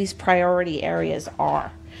about where these priority areas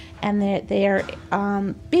are. And they're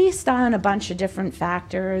based on a bunch of different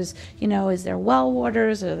factors. Is there well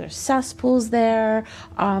waters? Are there cesspools there?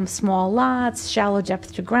 Small lots, shallow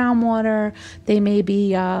depth to groundwater. They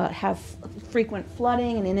maybe have frequent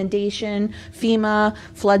flooding and inundation, FEMA,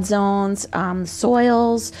 flood zones,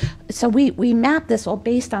 soils. So we map this all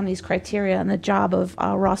based on these criteria, and the job of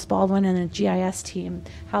Ross Baldwin and the GIS team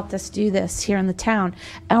helped us do this here in the town,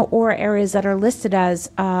 or areas that are listed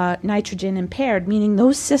as nitrogen impaired, meaning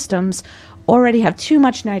those systems already have too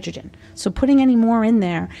much nitrogen. So putting any more in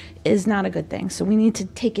there is not a good thing. So we need to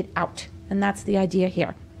take it out, and that's the idea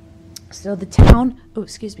here. So the town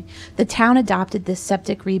adopted this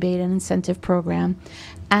septic rebate and incentive program,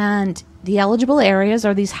 and the eligible areas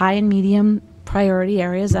are these high and medium priority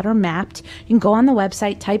areas that are mapped. You can go on the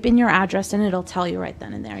website, type in your address, and it'll tell you right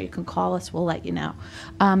then and there. You can call us, we'll let you know.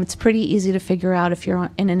 It's pretty easy to figure out if you're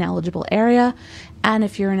in an eligible area, and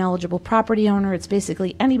if you're an eligible property owner, it's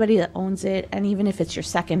basically anybody that owns it, and even if it's your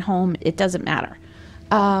second home, it doesn't matter.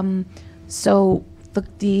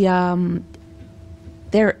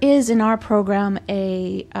 There is in our program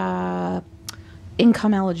a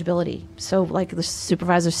income eligibility. So like the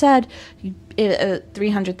supervisor said,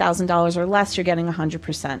 $300,000 or less, you're getting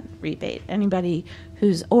 100% rebate. Anybody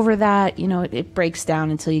who's over that, it breaks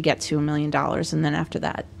down until you get to $1 million. And then after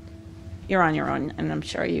that, you're on your own, and I'm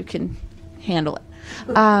sure you can handle it.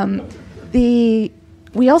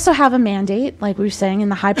 We also have a mandate, like we were saying, in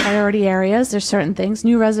the high priority areas. There's certain things: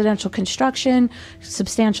 new residential construction,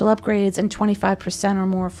 substantial upgrades, and 25% or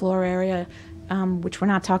more floor area, which we're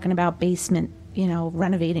not talking about basement,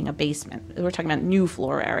 renovating a basement. We're talking about new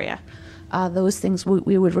floor area. Those things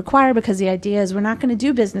we would require, because the idea is we're not going to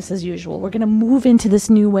do business as usual. We're going to move into this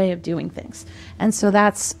new way of doing things. And so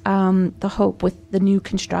that's the hope with the new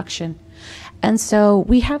construction. And so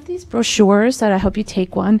we have these brochures that I hope you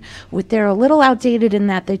take one. They're a little outdated in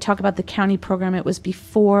that they talk about the county program. It was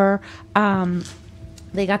before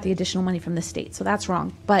they got the additional money from the state. So that's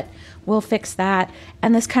wrong, but we'll fix that.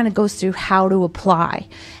 And this kind of goes through how to apply.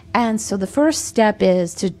 And so the first step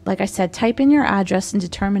is to, like I said, type in your address and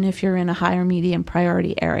determine if you're in a high or medium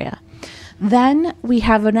priority area. Then we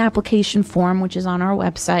have an application form, which is on our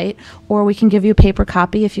website, or we can give you a paper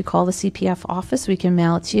copy. If you call the CPF office, we can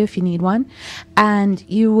mail it to you if you need one. And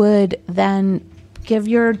you would then give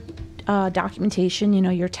your documentation,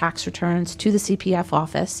 your tax returns, to the CPF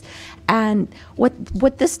office. And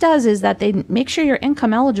what this does is that they make sure you're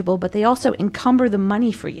income eligible, but they also encumber the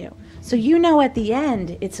money for you. So at the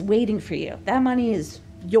end, it's waiting for you. That money is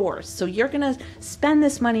yours. So you're going to spend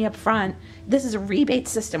this money up front. This is a rebate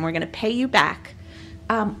system. We're going to pay you back.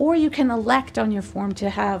 Or you can elect on your form to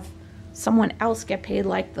have someone else get paid,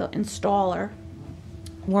 like the installer.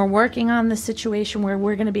 We're working on the situation where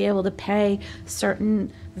we're going to be able to pay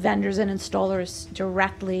certain vendors and installers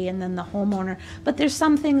directly, and then the homeowner. But there's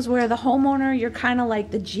some things where the homeowner, you're kind of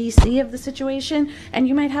like the GC of the situation, and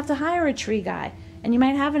you might have to hire a tree guy, and you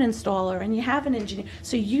might have an installer, and you have an engineer.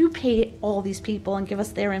 So you pay all these people and give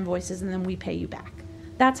us their invoices, and then we pay you back.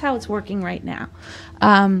 That's how it's working right now.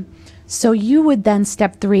 So you would then,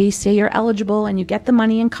 step 3, say you're eligible and you get the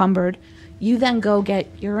money encumbered. You then go get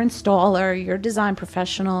your installer, your design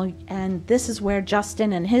professional, and this is where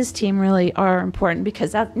Justin and his team really are important,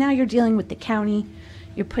 because now you're dealing with the county,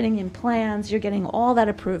 you're putting in plans, you're getting all that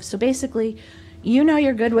approved. So basically, you know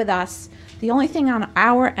you're good with us. The only thing on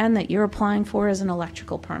our end that you're applying for is an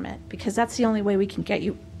electrical permit, because that's the only way we can get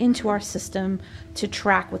you into our system to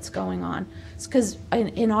track what's going on. It's because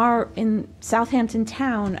in Southampton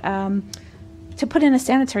town, to put in a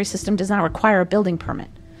sanitary system does not require a building permit.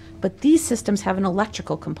 But these systems have an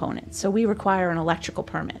electrical component, so we require an electrical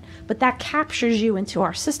permit. But that captures you into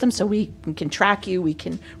our system, so we can track you, we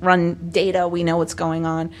can run data, we know what's going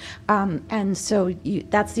on. And so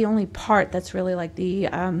that's the only part that's really like the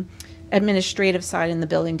administrative side in the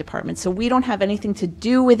building department. So we don't have anything to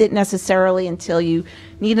do with it necessarily until you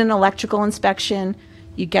need an electrical inspection,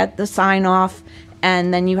 you get the sign off,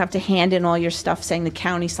 and then you have to hand in all your stuff saying the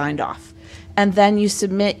county signed off. And then you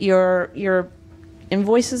submit your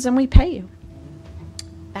invoices and we pay you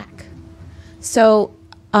back. So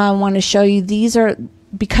I want to show you, these are,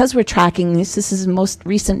 because we're tracking this is the most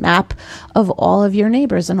recent map of all of your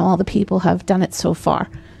neighbors, and all the people have done it so far.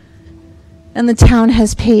 And the town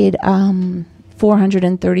has paid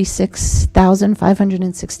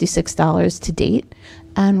 $436,566 to date.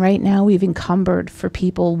 And right now we've encumbered for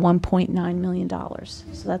people $1.9 million.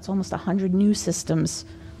 So that's almost 100 new systems,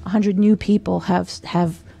 100 new people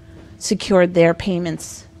have secured their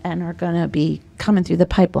payments and are going to be coming through the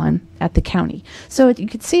pipeline at the county. So you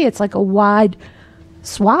can see it's like a wide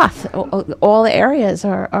swath. All the areas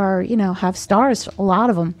are have stars, a lot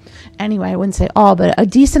of them. Anyway, I wouldn't say all, but a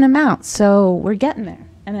decent amount. So we're getting there.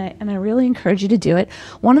 And I really encourage you to do it.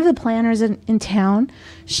 One of the planners in town,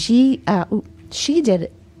 she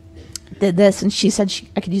did this, and she said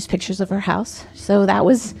I could use pictures of her house. So that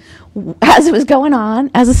was as it was going on,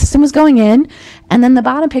 as the system was going in, and then the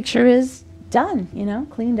bottom picture is done,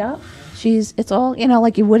 cleaned up. It's all,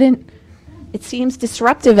 like you wouldn't, it seems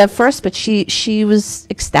disruptive at first, but she was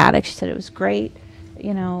ecstatic. She said it was great,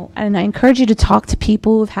 and I encourage you to talk to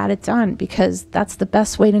people who've had it done, because that's the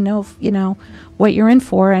best way to know, what you're in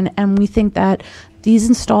for. And we think that these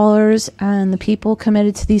installers and the people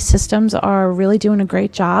committed to these systems are really doing a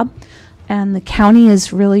great job. And the county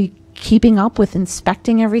is really keeping up with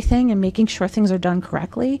inspecting everything and making sure things are done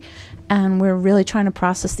correctly. And we're really trying to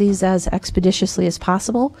process these as expeditiously as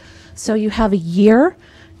possible. So you have a year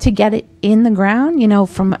to get it in the ground,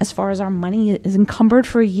 from as far as our money is encumbered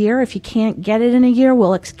for a year. If you can't get it in a year,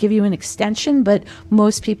 we'll give you an extension. But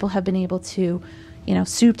most people have been able to,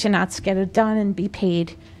 soup to nuts, get it done and be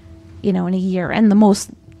paid, in a year. And the most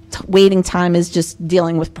waiting time is just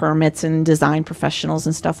dealing with permits and design professionals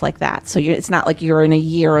and stuff like that. So it's not like you're in a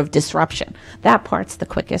year of disruption. That part's the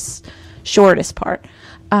quickest, shortest part.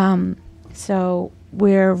 So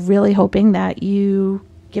we're really hoping that you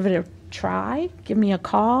give it a try. Give me a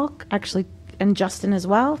call, actually, and Justin as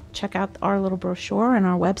well. Check out our little brochure and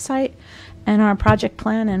our website and our project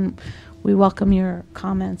plan, and we welcome your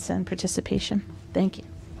comments and participation. Thank you.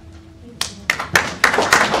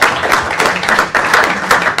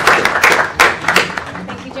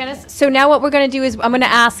 So now what we're going to do is I'm going to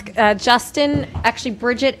ask Justin, actually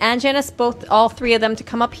Bridget and Janice, all three of them, to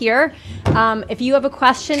come up here. If you have a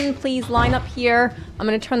question, please line up here. I'm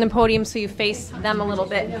going to turn the podium so you face them a little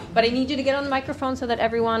bit. But I need you to get on the microphone so that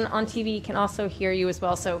everyone on TV can also hear you as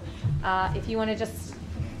well. So if you want to just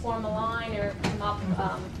form a line or come up,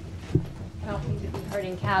 I don't need to be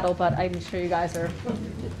herding cattle, but I'm sure you guys are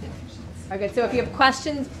good. So if you have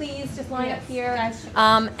questions, please just line up here.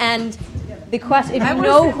 And the question, if you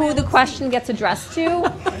know who the question gets addressed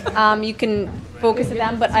to, you can focus at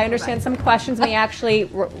them. But I understand some questions may actually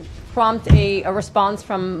prompt a response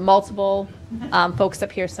from multiple folks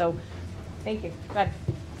up here. So thank you. Go ahead.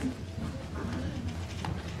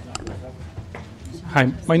 Hi,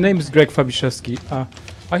 my name is Greg Fabiszewski.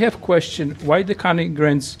 I have a question. Why the county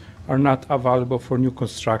grants are not available for new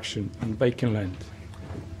construction on vacant land?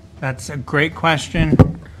 That's a great question.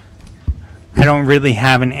 I don't really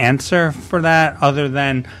have an answer for that, other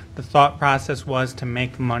than the thought process was to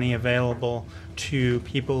make money available to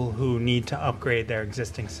people who need to upgrade their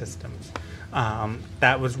existing systems.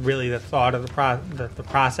 That was really the thought of the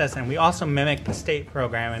process, and we also mimic the state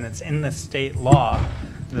program, and it's in the state law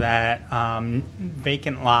that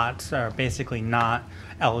vacant lots are basically not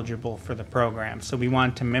eligible for the program. So we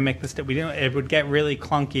wanted to mimic the state. It would get really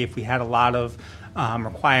clunky if we had a lot of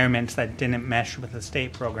requirements that didn't mesh with the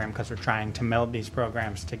state program, because we're trying to meld these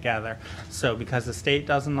programs together. So because the state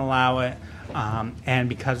doesn't allow it, and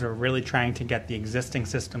because we're really trying to get the existing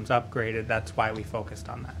systems upgraded, that's why we focused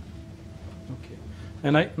on that. Okay.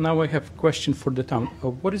 And now I have a question for the town.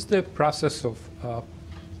 What is the process of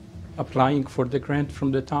applying for the grant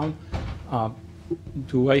from the town?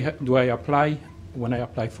 Do I apply when I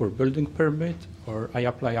apply for building permit, or I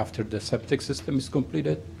apply after the septic system is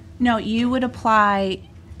completed? No, you would apply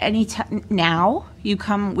now you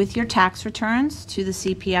come with your tax returns to the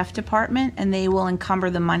CPF department, and they will encumber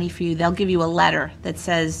the money for you. They'll give you a letter that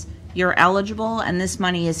says you're eligible and this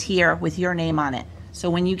money is here with your name on it. So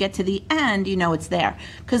when you get to the end, you know it's there.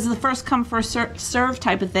 Because the first come, first serve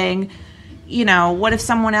type of thing, you know, what if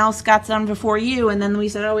someone else got done before you and then we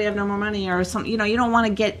said, oh, we have no more money or something? You know, you don't want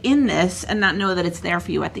to get in this and not know that it's there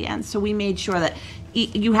for you at the end. So we made sure that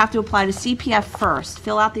you have to apply to CPF first,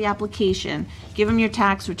 fill out the application, give them your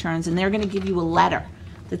tax returns, and they're going to give you a letter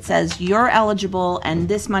that says you're eligible and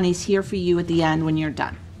this money's here for you at the end when you're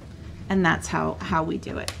done. And that's how we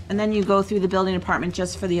do it. And then you go through the building department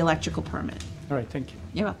just for the electrical permit. All right, thank you.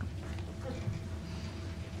 You're welcome.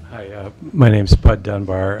 Hi, my name's Bud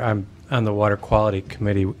Dunbar. I'm on the Water Quality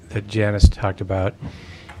Committee that Janice talked about.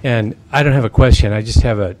 And I don't have a question. I just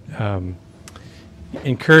have a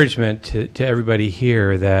encouragement to everybody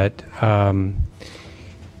here that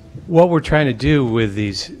what we're trying to do with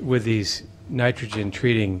these nitrogen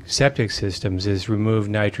treating septic systems is remove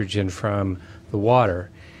nitrogen from the water.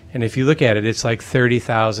 And if you look at it, it's like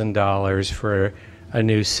 $30,000 for a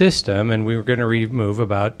new system, and we were going to remove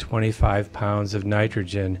about 25 pounds of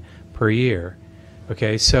nitrogen per year.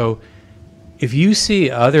 Okay, so if you see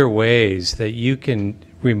other ways that you can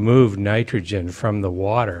remove nitrogen from the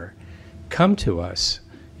water, come to us.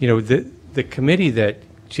 You know, the committee that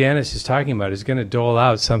Janice is talking about is going to dole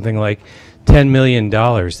out something like $10 million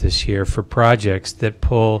this year for projects that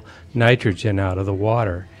pull nitrogen out of the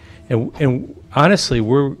water. And honestly,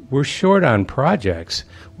 we're short on projects.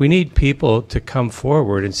 We need people to come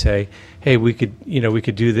forward and say, hey, we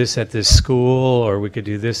could do this at this school, or we could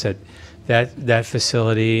do this at that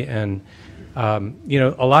facility. And you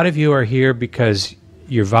know, a lot of you are here because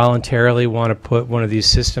you voluntarily want to put one of these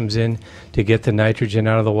systems in to get the nitrogen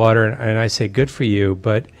out of the water, and I say good for you,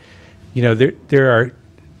 but you know, there are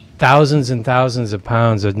thousands and thousands of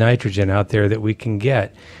pounds of nitrogen out there that we can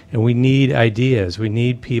get, and we need ideas. We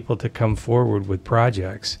need people to come forward with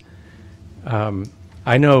projects.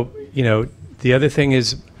 I know, you know, the other thing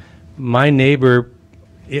is my neighbor,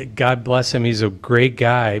 God bless him, he's a great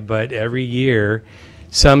guy, but every year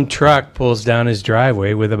some truck pulls down his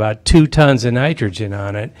driveway with about 2 tons of nitrogen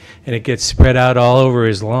on it, and it gets spread out all over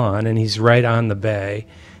his lawn, and he's right on the bay.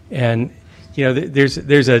 And you know,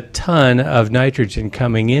 there's a ton of nitrogen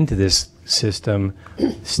coming into this system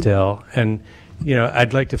still, and you know,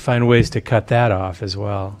 I'd like to find ways to cut that off as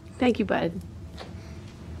well. Thank you, Bud.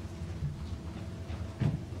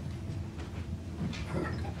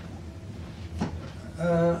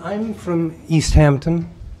 I'm from East Hampton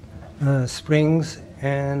Springs,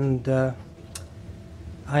 and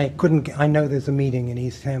I know there's a meeting in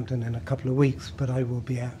East Hampton in a couple of weeks, but I will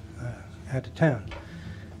be out of town.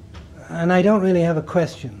 And I don't really have a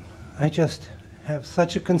question. I just have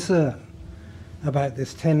such a concern about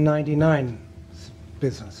this 1099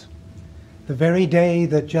 business. The very day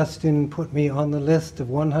that Justin put me on the list of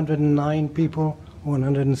 109 people,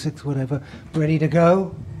 106, whatever, ready to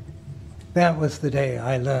go, that was the day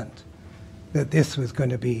I learned that this was going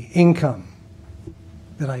to be income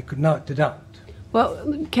that I could not deduct.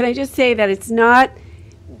 Well, can I just say that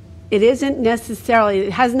it isn't necessarily,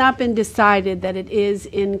 it has not been decided that it is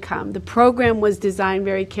income. The program was designed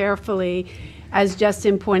very carefully, as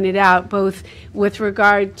Justin pointed out, both with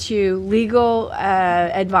regard to legal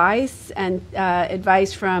advice and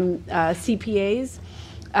advice from CPAs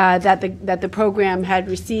that the program had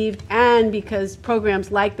received, and because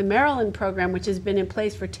programs like the Maryland program, which has been in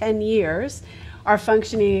place for 10 years, are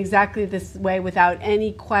functioning exactly this way without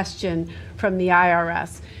any question from the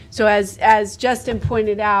IRS. So as Justin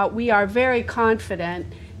pointed out, we are very confident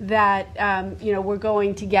that you know, we're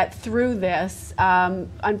going to get through this.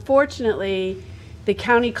 Unfortunately, the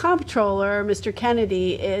county comptroller, Mr.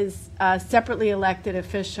 Kennedy, is a separately elected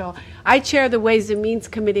official. I chair the Ways and Means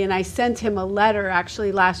Committee, and I sent him a letter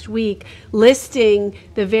actually last week listing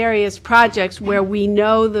the various projects where we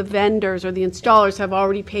know the vendors or the installers have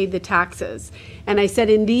already paid the taxes. And I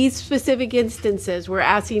said, in these specific instances, we're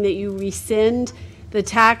asking that you rescind the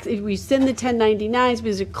 1099s,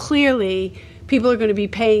 because clearly people are going to be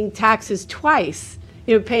paying taxes twice,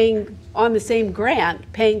 you know, paying on the same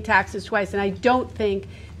grant, paying taxes twice. And I don't think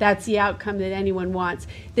that's the outcome that anyone wants.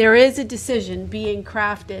 There is a decision being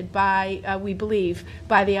crafted by, we believe,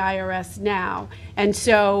 by the IRS now. And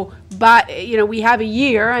so, you know, we have a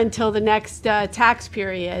year until the next tax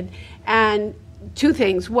period. And 2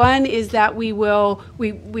 things. One is that we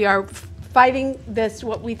are fighting this,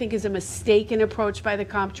 what we think is a mistaken approach by the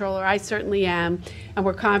comptroller. I certainly am, and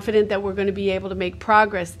we're confident that we're going to be able to make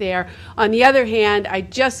progress there. On the other hand, I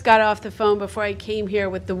just got off the phone before I came here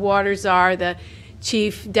with the water czar, the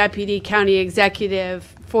chief deputy county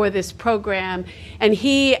executive for this program. And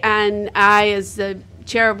he and I, as the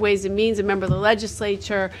chair of Ways and Means, a member of the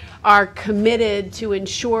legislature, are committed to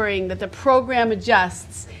ensuring that the program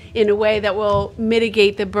adjusts in a way that will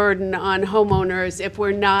mitigate the burden on homeowners if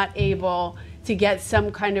we're not able to get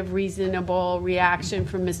some kind of reasonable reaction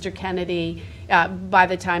from Mr. Kennedy by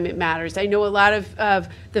the time it matters. I know a lot of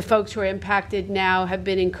the folks who are impacted now have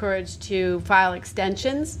been encouraged to file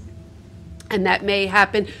extensions, and that may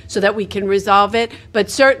happen so that we can resolve it. But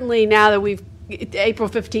certainly now that April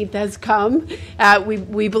 15th has come,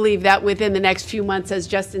 we believe that within the next few months, as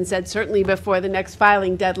Justin said, certainly before the next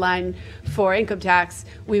filing deadline for income tax,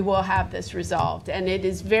 we will have this resolved. And it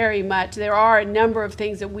is very much, there are a number of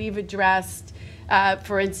things that we've addressed.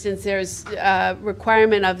 For instance, there's a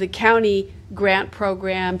requirement of the county grant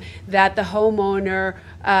program that the homeowner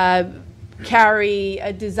carry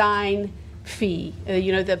a design fee,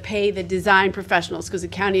 to pay the design professionals, because the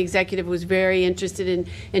county executive was very interested in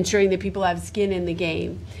ensuring that people have skin in the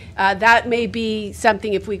game. That may be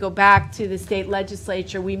something, if we go back to the state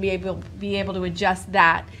legislature, we may be able to adjust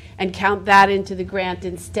that and count that into the grant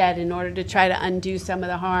instead in order to try to undo some of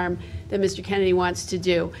the harm that Mr. Kennedy wants to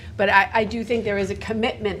do. But I do think there is a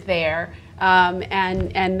commitment there,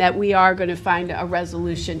 and that we are going to find a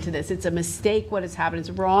resolution to this. It's a mistake what has happened. It's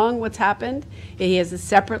wrong what's happened. He is a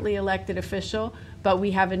separately elected official, but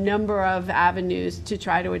we have a number of avenues to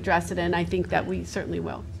try to address it, and I think that we certainly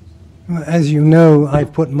will. As you know,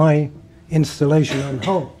 I've put my installation on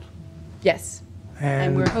hold. Yes,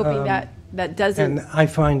 and we're hoping that doesn't. And I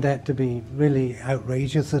find that to be really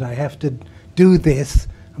outrageous that I have to do this.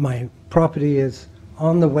 My property is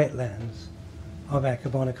on the wetlands of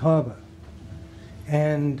Accabonac Harbor.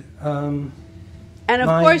 And of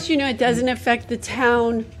course, it doesn't affect the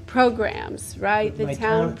town programs, right? The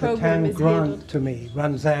town program is handled. Grant to me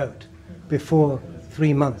runs out before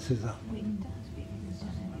 3 months is up.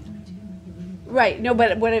 Right. No,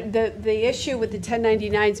 but the issue with the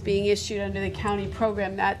 1099s being issued under the county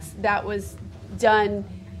program, that was done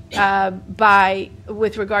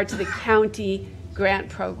with regard to the county grant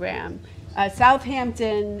program.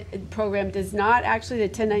 Southampton program does not. Actually, the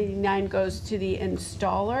 1099 goes to the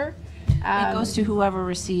installer. It goes to whoever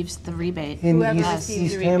receives the rebate. In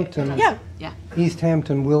East Hampton, Yeah. East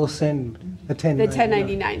Hampton will send a 1099. The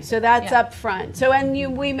 1099. So that's up front. So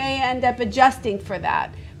we may end up adjusting for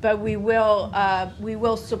that, but we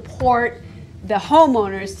will support the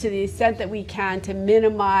homeowners to the extent that we can to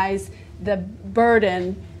minimize the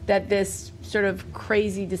burden that this sort of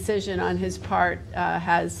crazy decision on his part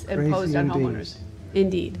has imposed on homeowners.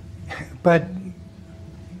 Indeed. But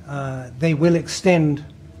they will extend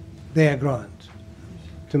their grant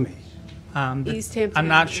to me. East Hampton. I'm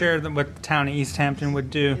not sure what the town of East Hampton would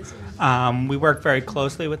do. We work very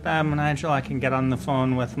closely with them, Nigel. I can get on the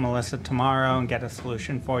phone with Melissa tomorrow and get a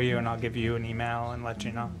solution for you, and I'll give you an email and let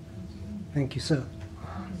you know. Thank you, sir.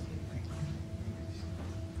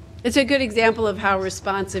 It's a good example of how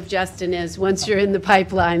responsive Justin is once you're in the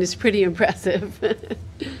pipeline. It's pretty impressive.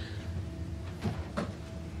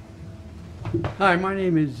 Hi, my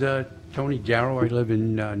name is Tony Garrow. I live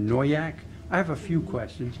in Noyak. I have a few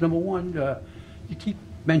questions. Number one, you keep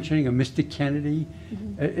mentioning a Mr. Kennedy.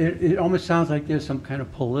 Mm-hmm. It almost sounds like there's some kind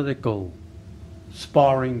of political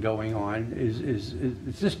sparring going on. Is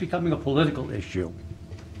this becoming a political issue?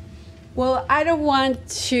 Well, I don't want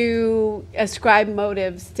to ascribe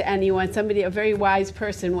motives to anyone. A very wise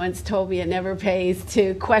person once told me it never pays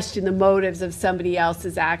to question the motives of somebody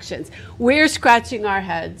else's actions. We're scratching our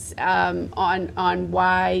heads on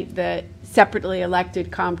why the separately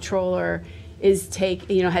elected comptroller has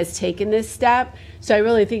taken this step. So I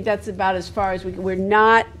really think that's about as far as we're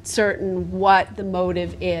not certain what the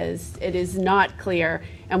motive is. It is not clear,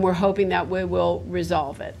 and we're hoping that we will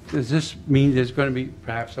resolve it. Does this mean there's going to be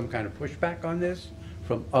perhaps some kind of pushback on this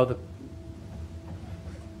from other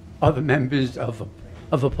members of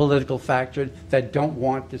a political faction that don't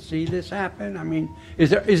want to see this happen? I mean,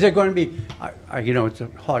 is there going to be? It's a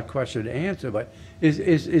hard question to answer, but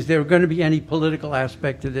is there going to be any political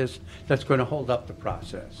aspect to this that's going to hold up the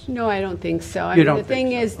process? No, I don't think so. The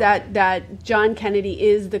thing is that John Kennedy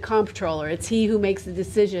is the comptroller. It's he who makes the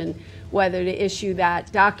decision whether to issue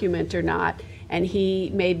that document or not, and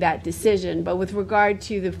he made that decision. But with regard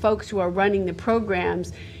to the folks who are running the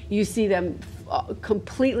programs, you see them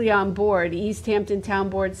completely on board. East Hampton Town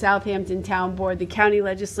Board, Southampton Town Board, the county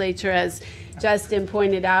legislature, as Justin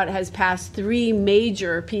pointed out, has passed 3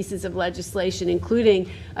 major pieces of legislation, including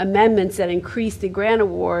amendments that increase the grant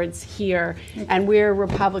awards here, and we're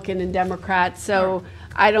Republican and Democrat, so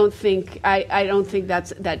I don't think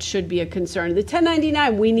that should be a concern. The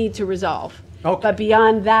 1099 we need to resolve. Okay. But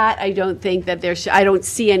beyond that, I don't think that I don't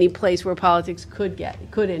see any place where politics could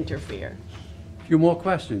interfere. A few more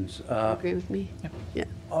questions. Agree with me? Yeah.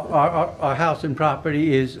 Our house and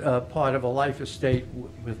property is part of a life estate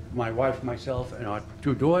with my wife, myself, and our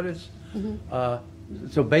 2 daughters.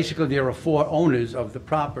 So basically, there are 4 owners of the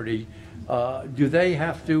property. Do they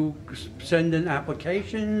have to send in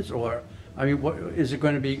applications, or, I mean, what, is it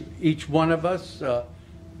going to be each one of us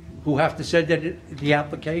who have to send in the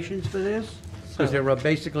applications for this? Because there are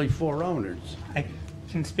basically 4 owners. I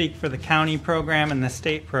can speak for the county program and the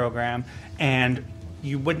state program, and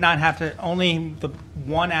you would not have to, only the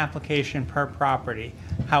 1 application per property.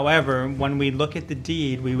 However, when we look at the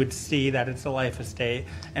deed, we would see that it's a life estate,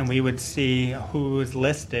 and we would see who is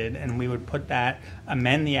listed, and we would put that,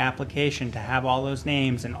 amend the application to have all those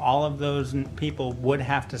names, and all of those people would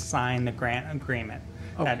have to sign the grant agreement.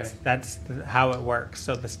 Okay. That's how it works.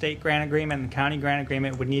 So the state grant agreement and the county grant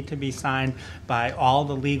agreement would need to be signed by all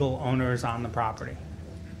the legal owners on the property.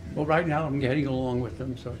 Well, right now, I'm getting along with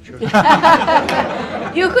them, so it should.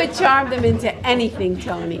 You could charm them into anything,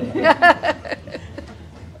 Tony.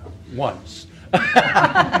 Once.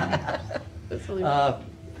 That's only-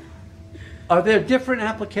 Are there different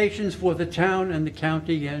applications for the town and the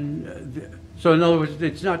county? So in other words,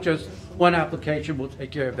 it's not just one application will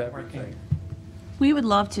take care of everything? We would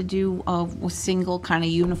love to do a single kind of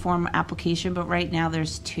uniform application, but right now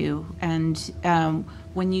there's 2. And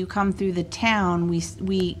when you come through the town,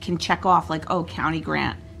 we can check off like, oh, county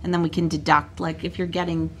grant, and then we can deduct, like if you're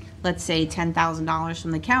getting, let's say, $10,000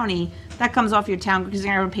 from the county, that comes off your town because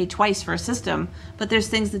you're going to pay twice for a system. But there's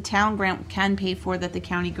things the town grant can pay for that the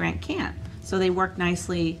county grant can't. So they work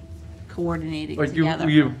nicely coordinating But together.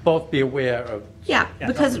 you both be aware of. Yeah,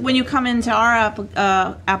 because when you come into our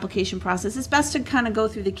application process, it's best to kind of go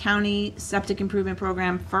through the county septic improvement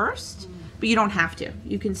program first, but you don't have to.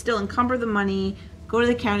 You can still encumber the money, go to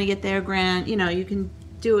the county, get their grant, you know, you can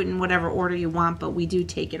do it in whatever order you want, but we do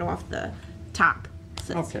take it off the top,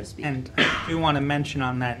 so to speak. And I do want to mention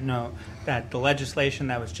on that note that the legislation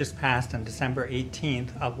that was just passed on December 18th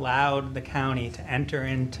allowed the county to enter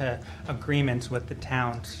into agreements with the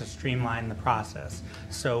towns to streamline the process.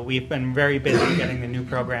 So we've been very busy getting the new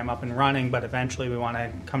program up and running, but eventually we want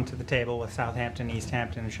to come to the table with Southampton, East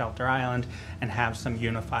Hampton, and Shelter Island and have some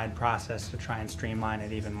unified process to try and streamline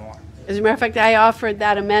it even more. As a matter of fact, I offered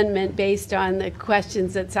that amendment based on the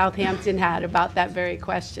questions that Southampton had about that very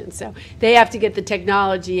question. So they have to get the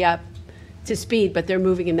technology up to speed, but they're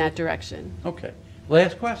moving in that direction. Okay.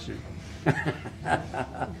 Last question.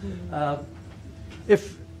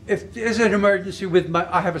 If there's an emergency with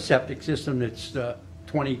I have a septic system that's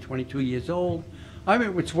 22 years old. I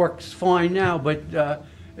mean, which works fine now, but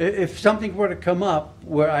if something were to come up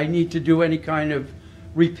where I need to do any kind of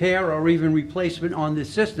repair or even replacement on the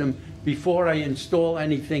system before I install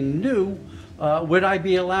anything new, would I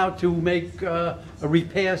be allowed to make a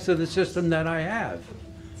repair to the system that I have?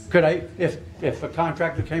 Could I, if a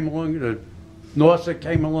contractor came along, the NORSA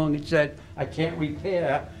came along and said, I can't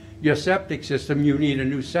repair your septic system, you need a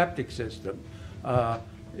new septic system,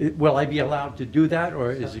 will I be allowed to do that,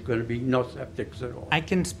 or is it going to be no septics at all? I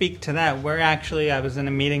can speak to that. I was in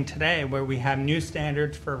a meeting today where we have new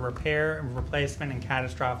standards for repair, replacement, and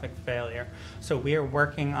catastrophic failure. So we are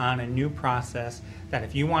working on a new process that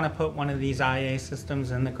if you want to put one of these IA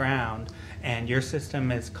systems in the ground and your system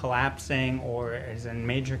is collapsing or is in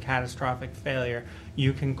major catastrophic failure,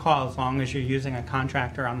 you can call, as long as you're using a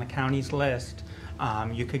contractor on the county's list.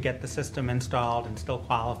 You could get the system installed and still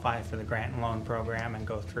qualify for the grant and loan program and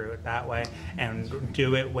go through it that way and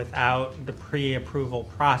do it without the pre-approval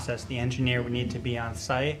process. The engineer would need to be on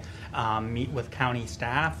site, meet with county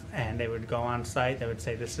staff, and they would go on site. They would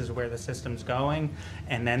say this is where the system's going,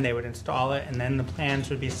 and then they would install it, and then the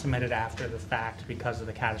plans would be submitted after the fact because of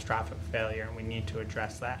the catastrophic failure, and we need to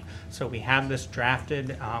address that. So we have this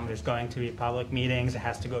drafted. There's going to be public meetings. It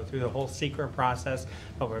has to go through the whole secret process,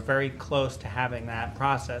 but we're very close to having that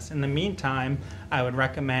process. In the meantime, I would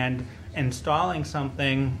recommend installing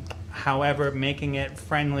something, however, making it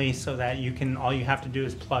friendly so that you can, all you have to do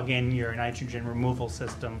is plug in your nitrogen removal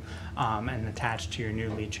system and attach to your new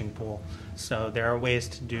leaching pool. So there are ways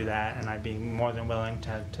to do that, and I'd be more than willing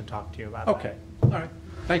to talk to you about that. Okay, all right.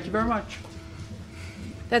 Thank you very much.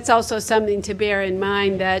 That's also something to bear in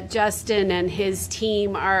mind, that Justin and his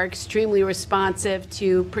team are extremely responsive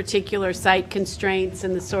to particular site constraints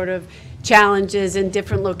and the sort of challenges in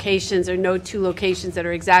different locations. There are no two locations that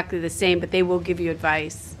are exactly the same, but they will give you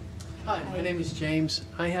advice. Hi, my name is James.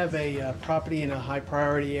 I have a property in a high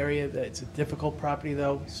priority area. It's a difficult property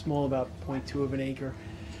though, small, about 0.2 of an acre.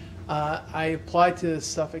 I applied to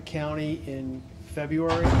Suffolk County in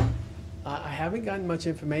February I haven't gotten much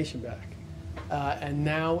information back. And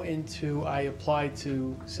now I applied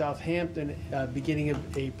to Southampton beginning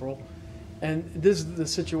of April. And this is the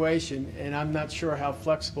situation, and I'm not sure how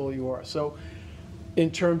flexible you are. So in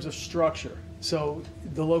terms of structure, so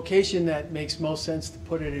the location that makes most sense to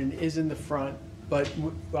put it in is in the front, but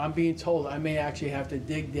I'm being told I may actually have to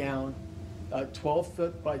dig down a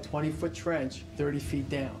 12-foot by 20-foot trench 30 feet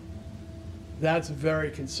down. That's very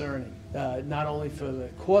concerning, not only for the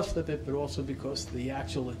cost of it, but also because the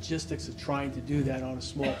actual logistics of trying to do that on a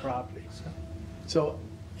small property. So,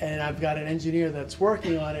 and I've got an engineer that's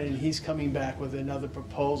working on it, and he's coming back with another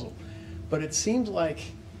proposal. But it seems like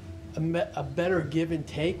a better give and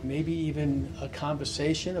take, maybe even a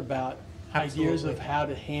conversation about ideas of how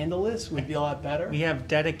to handle this would be a lot better. We have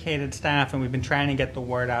dedicated staff, and we've been trying to get the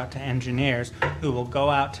word out to engineers who will go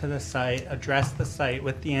out to the site, address the site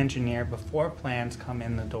with the engineer before plans come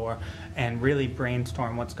in the door, and really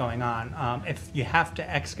brainstorm what's going on. If you have to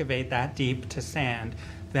excavate that deep to sand,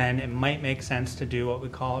 then it might make sense to do what we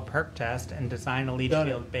call a perk test and design a leach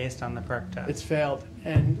field based on the perk test. It's failed.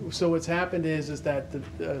 And so what's happened is that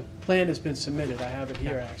the plan has been submitted. I have it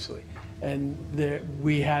here, actually. And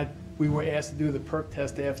we were asked to do the perk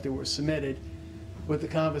test after it was submitted, with the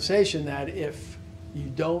conversation that if you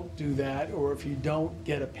don't do that, or if you don't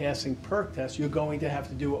get a passing perk test, you're going to have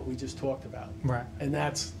to do what we just talked about. Right. And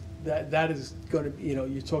that is going to be,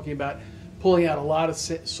 you're talking about pulling out a lot of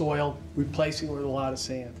soil, replacing it with a lot of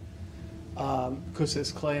sand, because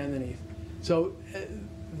there's clay underneath. So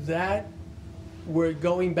that we're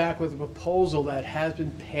going back with a proposal that has been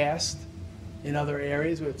passed in other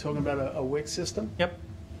areas. We're talking about a WIC system. Yep.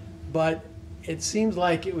 But it seems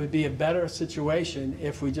like it would be a better situation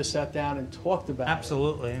if we just sat down and talked about it.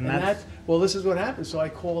 Absolutely. And well, this is what happened. So I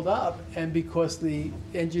called up, and because the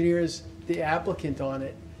engineers, the applicant on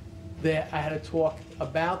it, I had to talk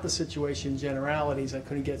about the situation, generalities. I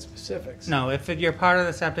couldn't get specifics. No, if you're part of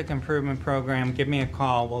the septic improvement program, give me a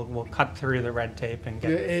call. We'll cut through the red tape and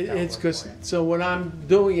get It's because, so when I'm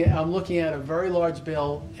doing it, I'm looking at a very large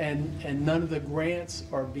bill, and none of the grants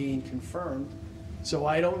are being confirmed. So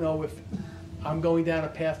I don't know if I'm going down a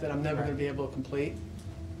path that I'm never going to be able to complete,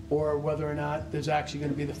 or whether or not there's actually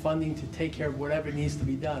going to be the funding to take care of whatever needs to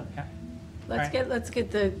be done. Yeah. Let's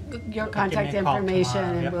get your contact me a call information,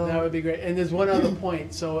 tomorrow. and Yep. we'll. That would be great. And there's one other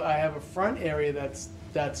point. So I have a front area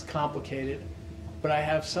that's complicated, but I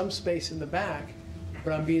have some space in the back,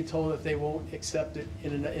 but I'm being told that they won't accept it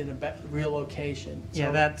in a real location. So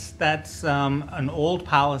Yeah, that's an old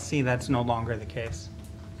policy. That's no longer the case.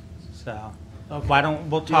 So Okay.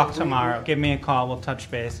 we'll talk Yeah, tomorrow. Give me a call. We'll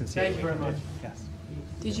touch base and see. Thank what you we very can much. do. Yes.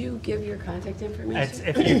 Did you give your contact information?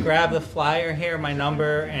 If you grab the flyer here, my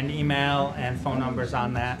number and email and phone number's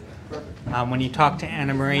on that. When you talk to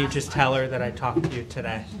Anna Marie, just tell her that I talked to you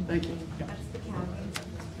today. Thank you.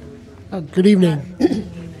 Good evening.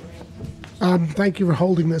 Thank you for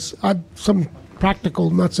holding this. I have some practical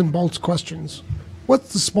nuts and bolts questions.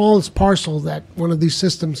 What's the smallest parcel that one of these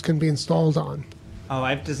systems can be installed on? Oh,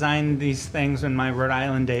 I've designed these things in my Rhode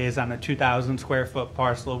Island days on a 2,000 square foot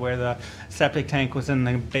parcel where the septic tank was in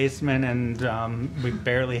the basement and we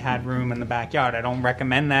barely had room in the backyard. I don't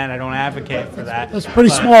recommend that. I don't advocate for that. That's pretty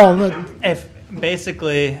But small. But If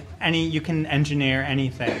basically you can engineer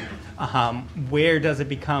anything. Where does it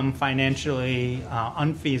become financially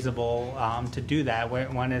unfeasible to do that?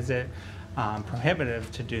 When is it prohibitive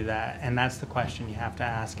to do that? And that's the question you have to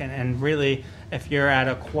ask. And really, if you're at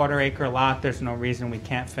a quarter-acre lot, there's no reason we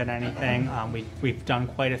can't fit anything. We've done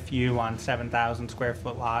quite a few on 7,000 square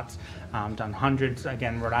foot lots, done hundreds,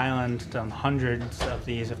 again, Rhode Island, done hundreds of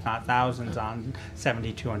these, if not thousands, on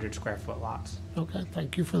 7,200 square foot lots. okay,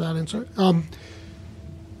 thank you for that answer.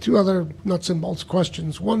 Two other nuts and bolts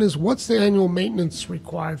questions. One is, what's the annual maintenance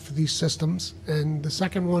required for these systems? And the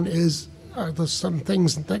second one is, are there some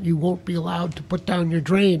things that you won't be allowed to put down your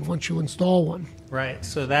drain once you install one? Right,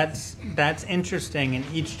 so that's interesting, and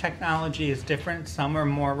each technology is different. Some are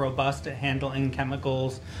more robust at handling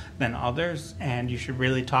chemicals than others, and you should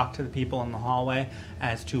really talk to the people in the hallway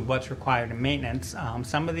as to what's required in maintenance.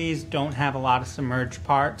 Some of these don't have a lot of submerged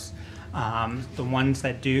parts. The ones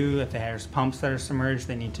that do, if there's pumps that are submerged,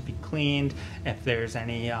 they need to be cleaned. If there's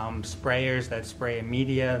any sprayers that spray a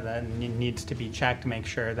media, that needs to be checked to make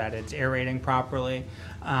sure that it's aerating properly.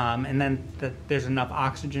 And then there's enough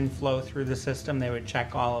oxygen flow through the system, they would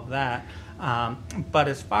check all of that. But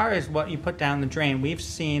as far as what you put down the drain, we've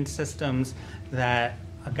seen systems that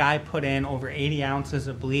a guy put in over 80 ounces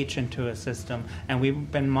of bleach into a system, and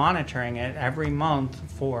we've been monitoring it every month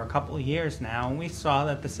for a couple of years now, and we saw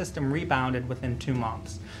that the system rebounded within 2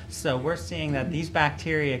 months. So we're seeing that these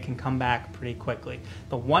bacteria can come back pretty quickly.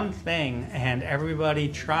 The one thing, and everybody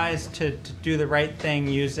tries to do the right thing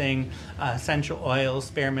using essential oils,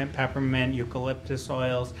 spearmint, peppermint, eucalyptus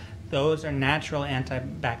oils, those are natural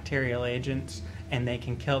antibacterial agents, and they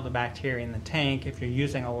can kill the bacteria in the tank. If you're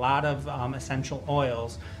using a lot of essential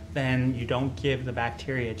oils, then you don't give the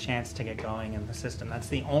bacteria a chance to get going in the system. That's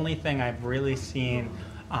the only thing I've really seen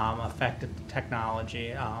affect the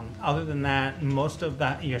technology. Other than that, most of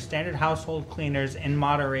your standard household cleaners in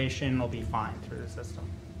moderation will be fine through the system.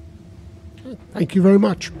 Thank you very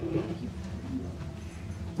much.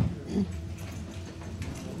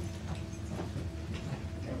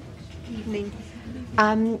 Evening.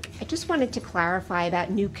 I just wanted to clarify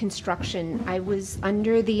about new construction. I was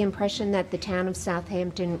under the impression that the town of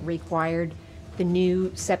Southampton required the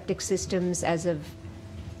new septic systems as of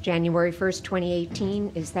January 1st,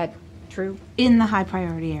 2018. Is that true? In the high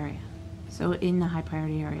priority area. So in the high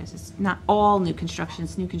priority areas. It's not all new construction,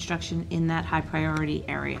 it's new construction in that high priority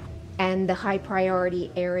area. And the high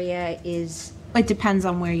priority area is? It depends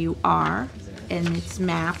on where you are, and it's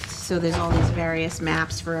mapped. So there's all these various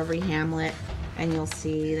maps for every hamlet, and you'll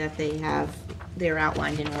see that they're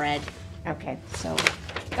outlined in red. Okay. So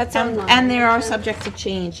That's online. And they are subject to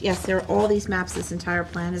change. Yes, there are all these maps. This entire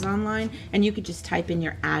plan is online, and you could just type in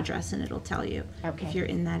your address and it'll tell you if you're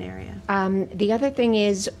in that area. The other thing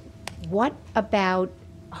is, what about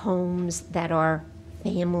homes that are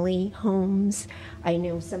family homes? I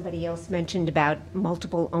know somebody else mentioned about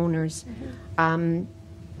multiple owners.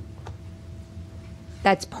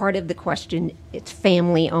 That's part of the question. It's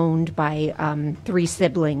family owned by 3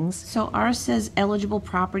 siblings. So ours says eligible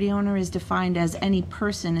property owner is defined as any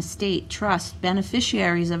person, estate, trust,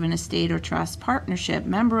 beneficiaries of an estate or trust, partnership,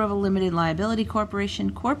 member of a limited liability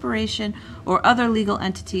corporation, corporation, or other legal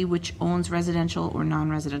entity which owns residential or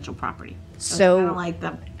non-residential property. So it's kinda like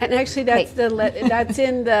the. And actually, that's that's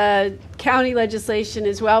in the county legislation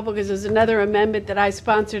as well, because there's another amendment that I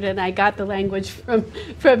sponsored, and I got the language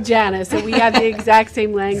from Jana. So we have the exact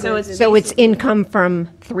same language. So it's income from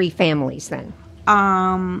 3 families then?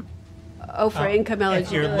 For income eligibility.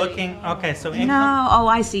 If you're looking, okay, so income. No,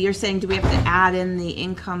 I see. You're saying, do we have to add in the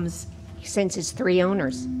incomes? Since it's 3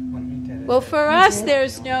 owners. Well, for us,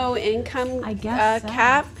 there's no income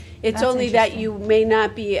cap. It's That's only that interesting. you may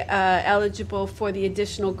not be eligible for the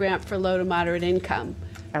additional grant for low to moderate income.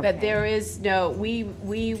 But there is no,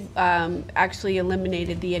 we actually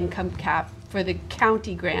eliminated the income cap for the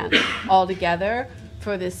county grant altogether.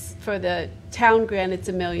 For the town grant, it's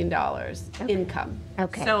 $1 million income.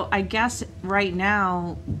 Okay. So I guess right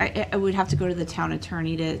now, I would have to go to the town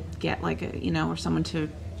attorney to get like or someone to,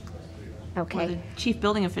 or the chief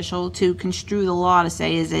building official to construe the law to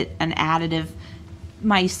say, is it an additive?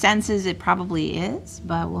 My sense is it probably is,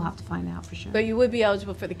 but we'll have to find out for sure. But you would be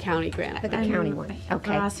eligible for the county grant. For the county one, okay.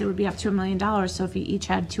 For us, it would be up to $1 million, so if you each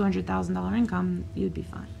had $200,000 income, you'd be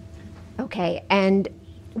fine. Okay, and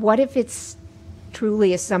what if it's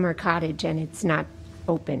truly a summer cottage and it's not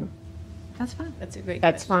open? That's fine. That's a great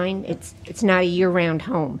That's fine? It's not a year-round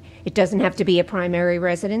home? It doesn't have to be a primary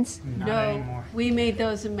residence? Not No, anymore. we made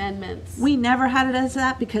those amendments. We never had it as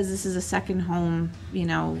that because this is a second home,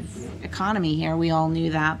 economy here. We all knew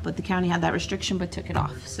that, but the county had that restriction but took it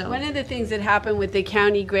off. So One of the things that happened with the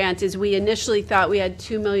county grant is we initially thought we had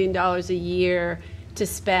 $2 million a year to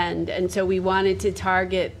spend, and so we wanted to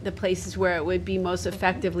target the places where it would be most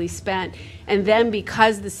effectively spent. And then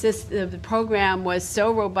because the program was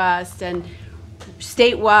so robust and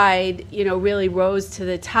statewide, really rose to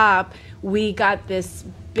the top, we got this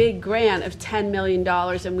big grant of $10 million,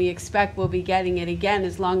 and we expect we'll be getting it again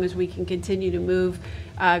as long as we can continue to move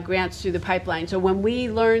grants through the pipeline. So when we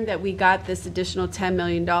learned that we got this additional $10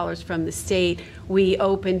 million from the state, we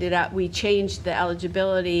opened it up. We changed the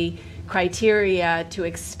eligibility criteria to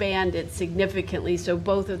expand it significantly. So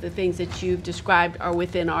both of the things that you've described are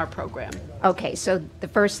within our program. Okay, so the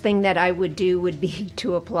first thing that I would do would be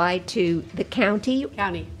to apply to the county?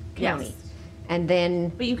 County. County. And then,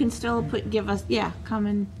 But you can still come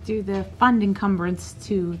and do the fund encumbrance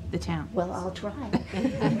to the town. well, I'll try.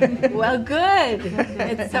 Well, good.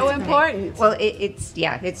 It's so important. Well,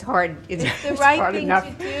 it's hard. It's The right hard thing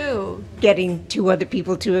enough to do. getting 2 other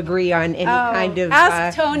people to agree on any kind of.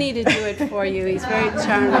 Ask Tony to do it for you. He's very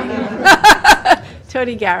charming.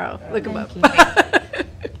 Tony Garrow. Look him up.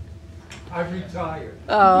 I've retired.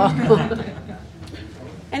 Oh.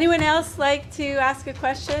 Anyone else like to ask a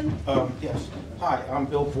question? Yes. Hi, I'm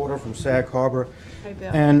Bill Porter from Sag Harbor. Hi,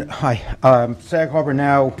 Bill. And hi, Sag Harbor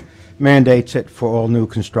now mandates it for all new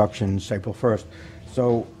constructions April 1st.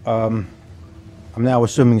 So I'm now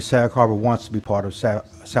assuming Sag Harbor wants to be part of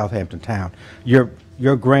Southampton Town.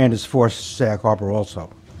 Your grant is for Sag Harbor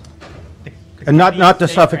also, and not the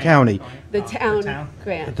Suffolk County. The town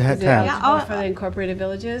grant. The Is it town. eligible Yeah, for the incorporated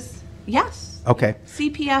villages? Yes. Okay.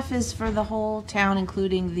 CPF is for the whole town,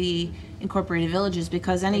 including the incorporated villages,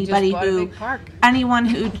 because just anybody bought a who, big park. anyone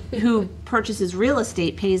who purchases real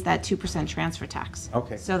estate pays that 2% transfer tax.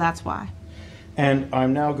 Okay. So that's why. And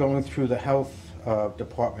I'm now going through the health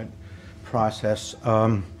department process,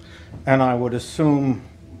 and I would assume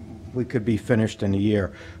we could be finished in a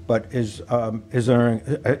year. But is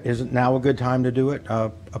it now a good time to do it?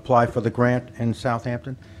 Apply for the grant in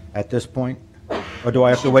Southampton at this point, or do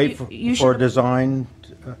I have to wait for a design?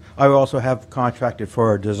 I also have contracted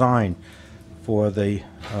for a design for the.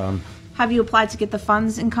 Have you applied to get the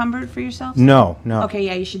funds encumbered for yourselves? No, no. Okay,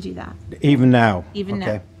 yeah, you should do that. Even now. Even now.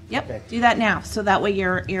 Okay. Yep, Okay. do that now, so that way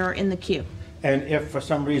you're in the queue. And if for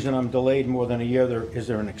some reason I'm delayed more than a year, is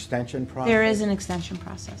there an extension process? There is an extension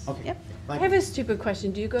process. Okay. Yep. I have a stupid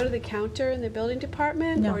question. Do you go to the counter in the building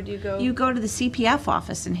department, No. or do you go? You go to the CPF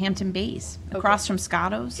office in Hampton Bays, across from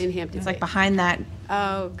Scotto's. In Hampton It's like Bays. behind that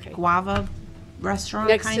Oh, okay. guava restaurant,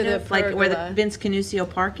 Next kind to the of, like where the pergola. Vince Canusio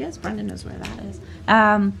Park is. Brendan knows where that is.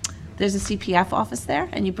 There's a CPF office there,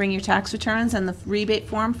 and you bring your tax returns and the rebate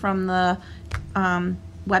form from the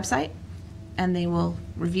website, and they will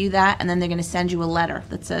review that, and then they're going to send you a letter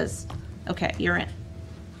that says, okay, you're in.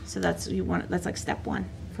 So that's like step one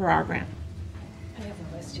for our grant. I have a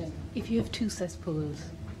question. If you have two cesspools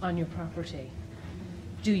on your property,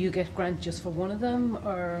 do you get grant just for one of them,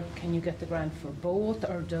 or can you get the grant for both,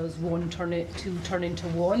 or does two turn into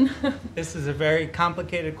one? This is a very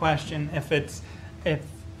complicated question. If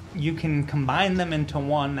you can combine them into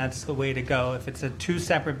one, that's the way to go. If it's two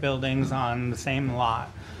separate buildings on the same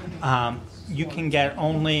lot, you can get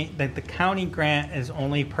only, the county grant is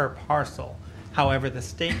only per parcel. However, the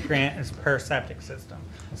state grant is per septic system.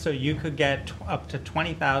 So you could get up to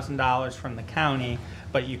 $20,000 from the county,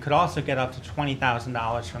 but you could also get up to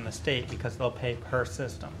 $20,000 from the state because they'll pay per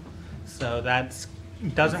system. So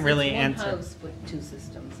doesn't really answer. It's one house with two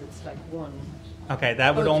systems. It's like one. Okay,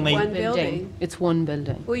 that would it's only. one building. It's one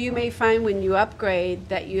building. Well, you may find when you upgrade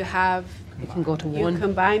that you have. You can go to You one.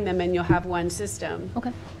 combine them and you'll have one system.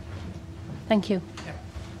 Okay. Thank you.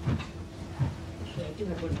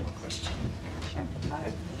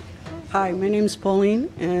 Hi, my name's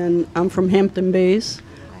Pauline, and I'm from Hampton Bays.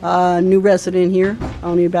 New resident here,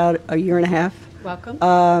 only about a year and a half.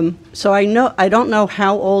 Welcome. So I don't know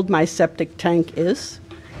how old my septic tank is.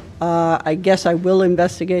 I guess I will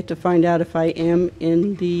investigate to find out if I am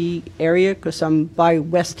in the area, because I'm by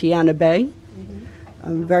West Tiana Bay.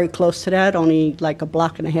 I'm very close to that, only like a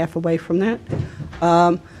block and a half away from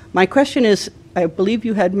that. My question is, I believe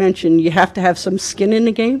you had mentioned you have to have some skin in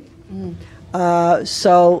the game.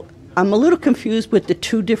 So I'm a little confused with the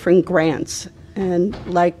two different grants. And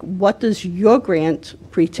like, what does your grant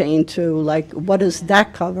pertain to? Like, what does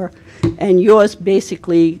that cover? And yours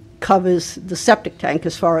basically covers the septic tank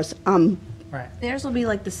as far as Right. Theirs will be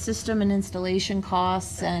like the system and installation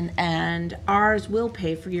costs, and ours will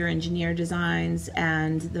pay for your engineer designs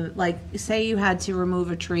and say you had to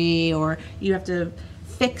remove a tree or you have to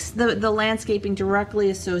fix the landscaping directly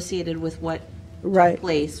associated with what Right. took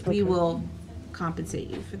place. We Okay. will compensate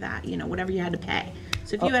you for that, whatever you had to pay.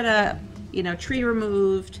 So if you had a, tree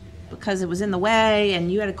removed because it was in the way and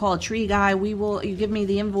you had to call a tree guy, you give me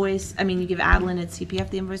the invoice, you give Adeline at CPF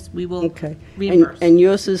the invoice, we will Okay. reimburse. And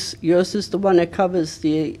yours is the one that covers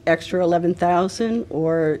the extra 11,000,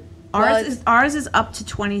 or? Ours is up to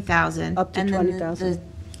 20,000. Up to and then 20,000.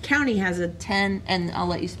 The county has a 10, and I'll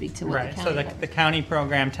let you speak to what Right, the so county. the county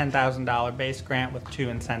program, $10,000 base grant with two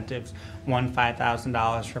incentives. One,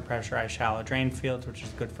 $5,000 for pressurized shallow drain fields, which is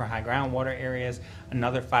good for high groundwater areas.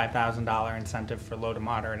 Another $5,000 incentive for low to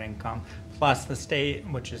moderate income, plus the state,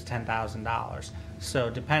 which is $10,000.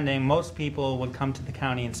 So most people would come to the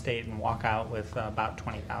county and state and walk out with about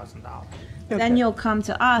 $20,000. Then you'll come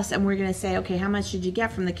to us, and we're going to say, okay, how much did you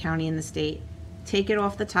get from the county and the state? Take it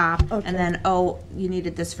off the top, and then, you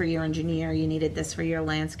needed this for your engineer, you needed this for your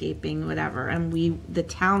landscaping, whatever, and the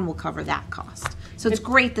town will cover that cost. So it's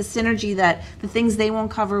great, the synergy that the things they won't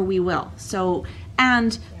cover, we will. So,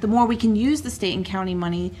 and the more we can use the state and county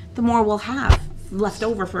money, the more we'll have left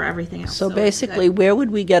over for everything else. So it's basically, good. where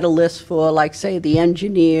would we get a list for, like, say, the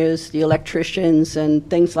engineers, the electricians, and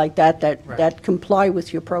things like that, that comply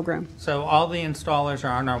with your program? So all the installers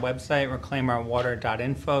are on our website,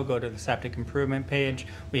 reclaimourwater.info. Go to the septic improvement page.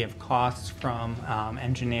 We have costs from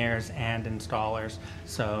engineers and installers.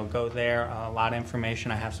 So go there. A lot of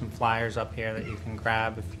information. I have some flyers up here that you can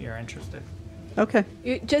grab if you're interested. Okay.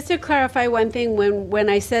 Just to clarify one thing, when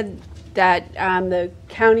I said that the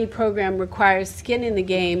county program requires skin in the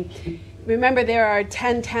game, remember there are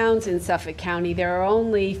 10 towns in Suffolk County. There are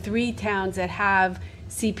only 3 towns that have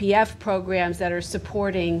CPF programs that are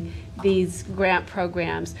supporting these grant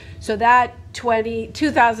programs. So that $2,000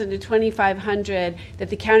 to $2,500 that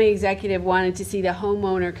the county executive wanted to see the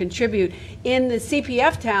homeowner contribute in the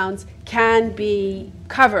CPF towns can be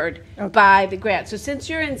covered by the grant. So since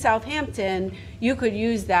you're in Southampton, you could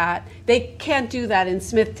use that. They can't do that in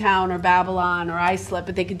Smithtown or Babylon or Islip,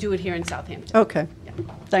 but they could do it here in Southampton. Okay.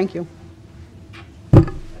 Thank you.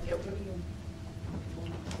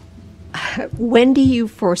 When do you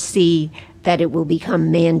foresee that it will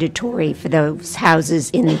become mandatory for those houses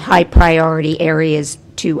in high priority areas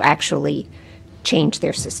to actually change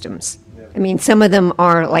their systems? I mean, some of them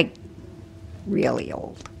are like really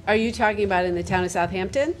old. Are you talking about in the town of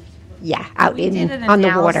Southampton? Yeah, out We did an on the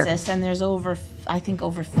water. analysis, and there's I think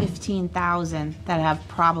over 15,000 that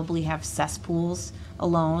probably have cesspools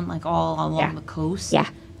alone, like all along the coast. Yeah.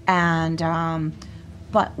 And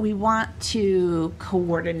but we want to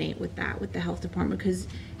coordinate with that with the health department, because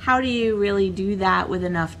how do you really do that with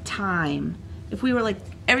enough time? If we were like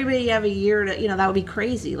everybody have a year to, that would be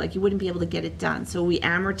crazy. Like you wouldn't be able to get it done. So we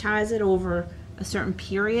amortize it over a certain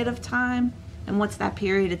period of time. And what's that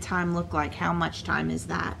period of time look like? How much time is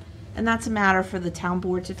that? And that's a matter for the town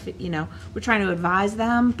board to, we're trying to advise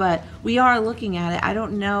them, but we are looking at it. I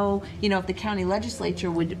don't know, if the county legislature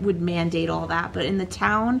would mandate all that, but in the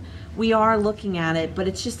town, we are looking at it. But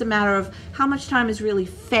it's just a matter of how much time is really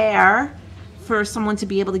fair for someone to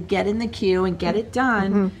be able to get in the queue and get it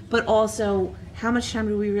done, but also how much time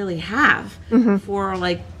do we really have for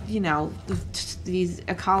these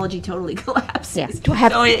ecology totally collapses. Yeah. Do I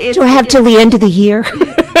have, So do I have till the end of the year?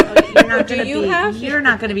 You're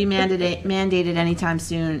not going to be mandated anytime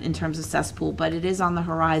soon in terms of cesspool, but it is on the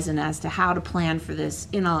horizon as to how to plan for this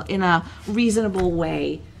in a reasonable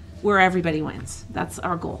way where everybody wins. That's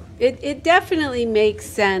our goal. It definitely makes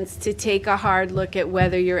sense to take a hard look at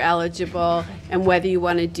whether you're eligible and whether you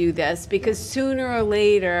want to do this, because sooner or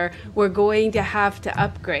later we're going to have to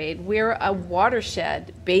upgrade. We're a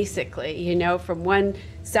watershed, basically, from one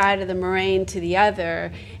side of the moraine to the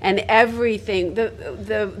other, and everything,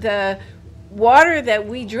 the water that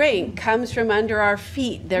we drink comes from under our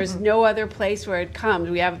feet. There's no other place where it comes.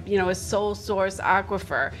 We have, a sole source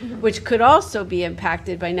aquifer, which could also be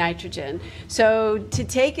impacted by nitrogen. So to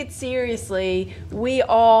take it seriously, we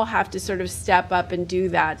all have to sort of step up and do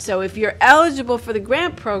that. So if you're eligible for the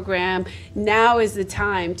grant program, now is the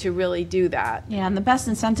time to really do that. Yeah, and the best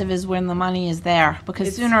incentive is when the money is there, because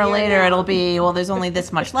It's sooner or here later now. it'll be, well, there's only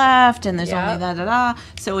this much left, and there's only Yep. da-da-da.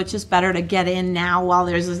 So it's just better to get in now while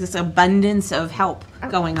there's this abundance of help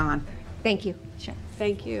going on. Thank you. Sure.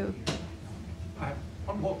 Thank you. I have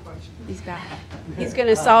one more question. He's back. He's going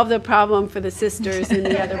to solve the problem for the sisters in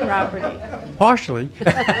the other property. Partially.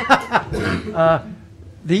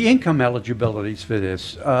 The income eligibilities for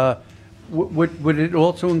this, would it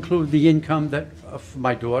also include the income that of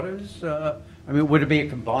my daughters? Would it be a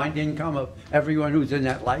combined income of everyone who's in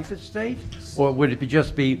that life estate? Or would it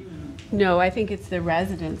just be No, I think it's the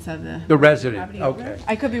residents of the resident? property. Okay.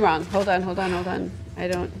 I could be wrong. Hold on. I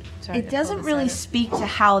don't. Sorry It to doesn't pull this really out. speak to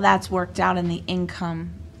how that's worked out in the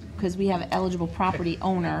income, because we have an eligible property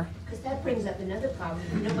owner. Because that brings up another problem.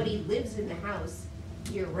 Nobody lives in the house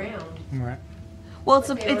year-round. Right. Well,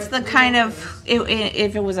 it's the kind of,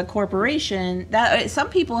 if it was a corporation, that some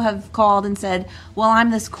people have called and said, well,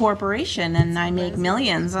 I'm this corporation and I make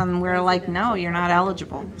millions, and we're like, no, you're not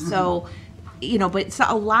eligible. So, but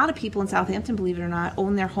a lot of people in Southampton, believe it or not,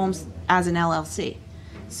 own their homes as an LLC.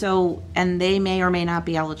 So, and they may or may not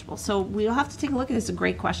be eligible. So we'll have to take a look at it. It's a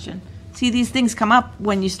great question. See, these things come up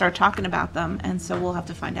when you start talking about them, and so we'll have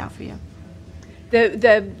to find out for you.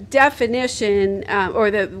 The definition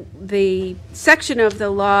or the section of the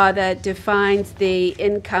law that defines the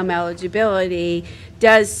income eligibility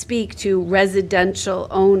does speak to residential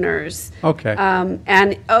owners. Okay.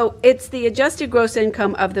 And it's the adjusted gross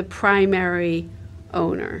income of the primary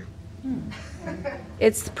owner.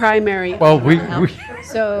 It's the primary. Well, owner.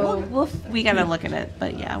 So we got to look at it,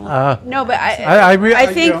 but yeah. no, but I I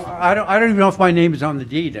think I don't even know if my name is on the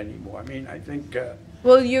deed anymore. I think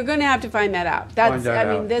Well, you're going to have to find that out. Find that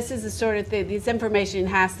I mean, out. this is the sort of thing, this information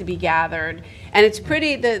has to be gathered. And it's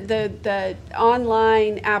pretty, the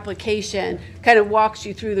online application kind of walks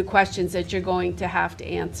you through the questions that you're going to have to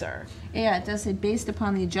answer. Yeah, it does say based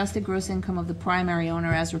upon the adjusted gross income of the primary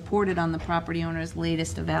owner as reported on the property owner's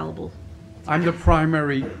latest available. I'm the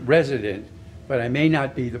primary resident, but I may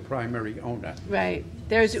not be the primary owner. Right.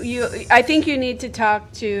 I think you need to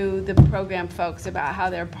talk to the program folks about how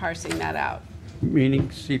they're parsing that out. Meaning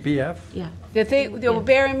CPF? Yeah. The thing,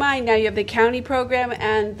 bear in mind, now you have the county program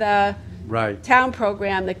and the Right. town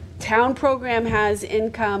program. The town program has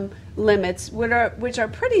income limits, which are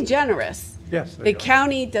pretty generous. Yes. The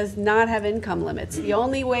county does not have income limits. The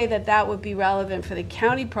only way that that would be relevant for the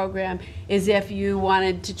county program is if you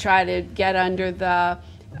wanted to try to get under the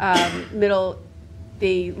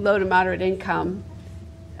the low to moderate income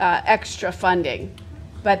extra funding.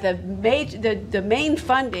 But the main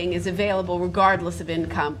funding is available regardless of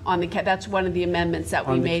income on the, that's one of the amendments that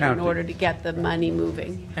we On the made in county. order to get the money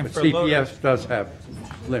moving. And But for loader- CPF does have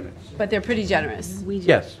limits. But they're pretty generous.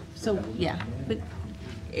 Yes. So, yeah, but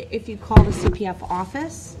if you call the CPF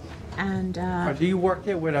office and Do you work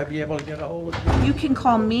there? Would I be able to get a hold of you? you can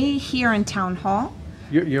call me here in Town Hall.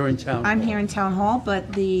 You're in town? I'm here in Town Hall,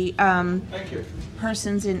 but the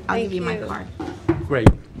person's in, I'll give you my card. Great.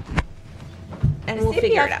 And we'll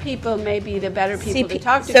figure it CPF out. people may be the better people to CP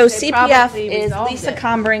talk to. So 'cause they CPF probably is resolved Lisa it.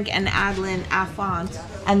 Combrink and Adeline Affont,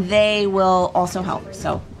 and they will also help.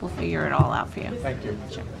 So we'll figure it all out for you. Thank you.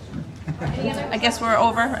 I guess we're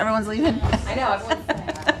over. Everyone's leaving. I know.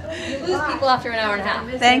 You lose people after an hour and a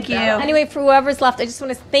half. Thank you. Anyway, for whoever's left, I just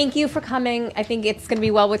want to thank you for coming. I think it's going to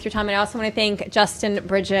be well worth your time. And I also want to thank Justin,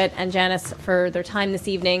 Bridget, and Janice for their time this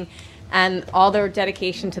evening and all their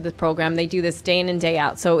dedication to the program. They do this day in and day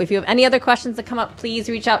out. So if you have any other questions that come up, please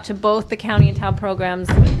reach out to both the county and town programs.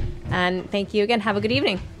 And thank you again. Have a good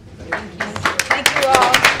evening. Thank you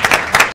all.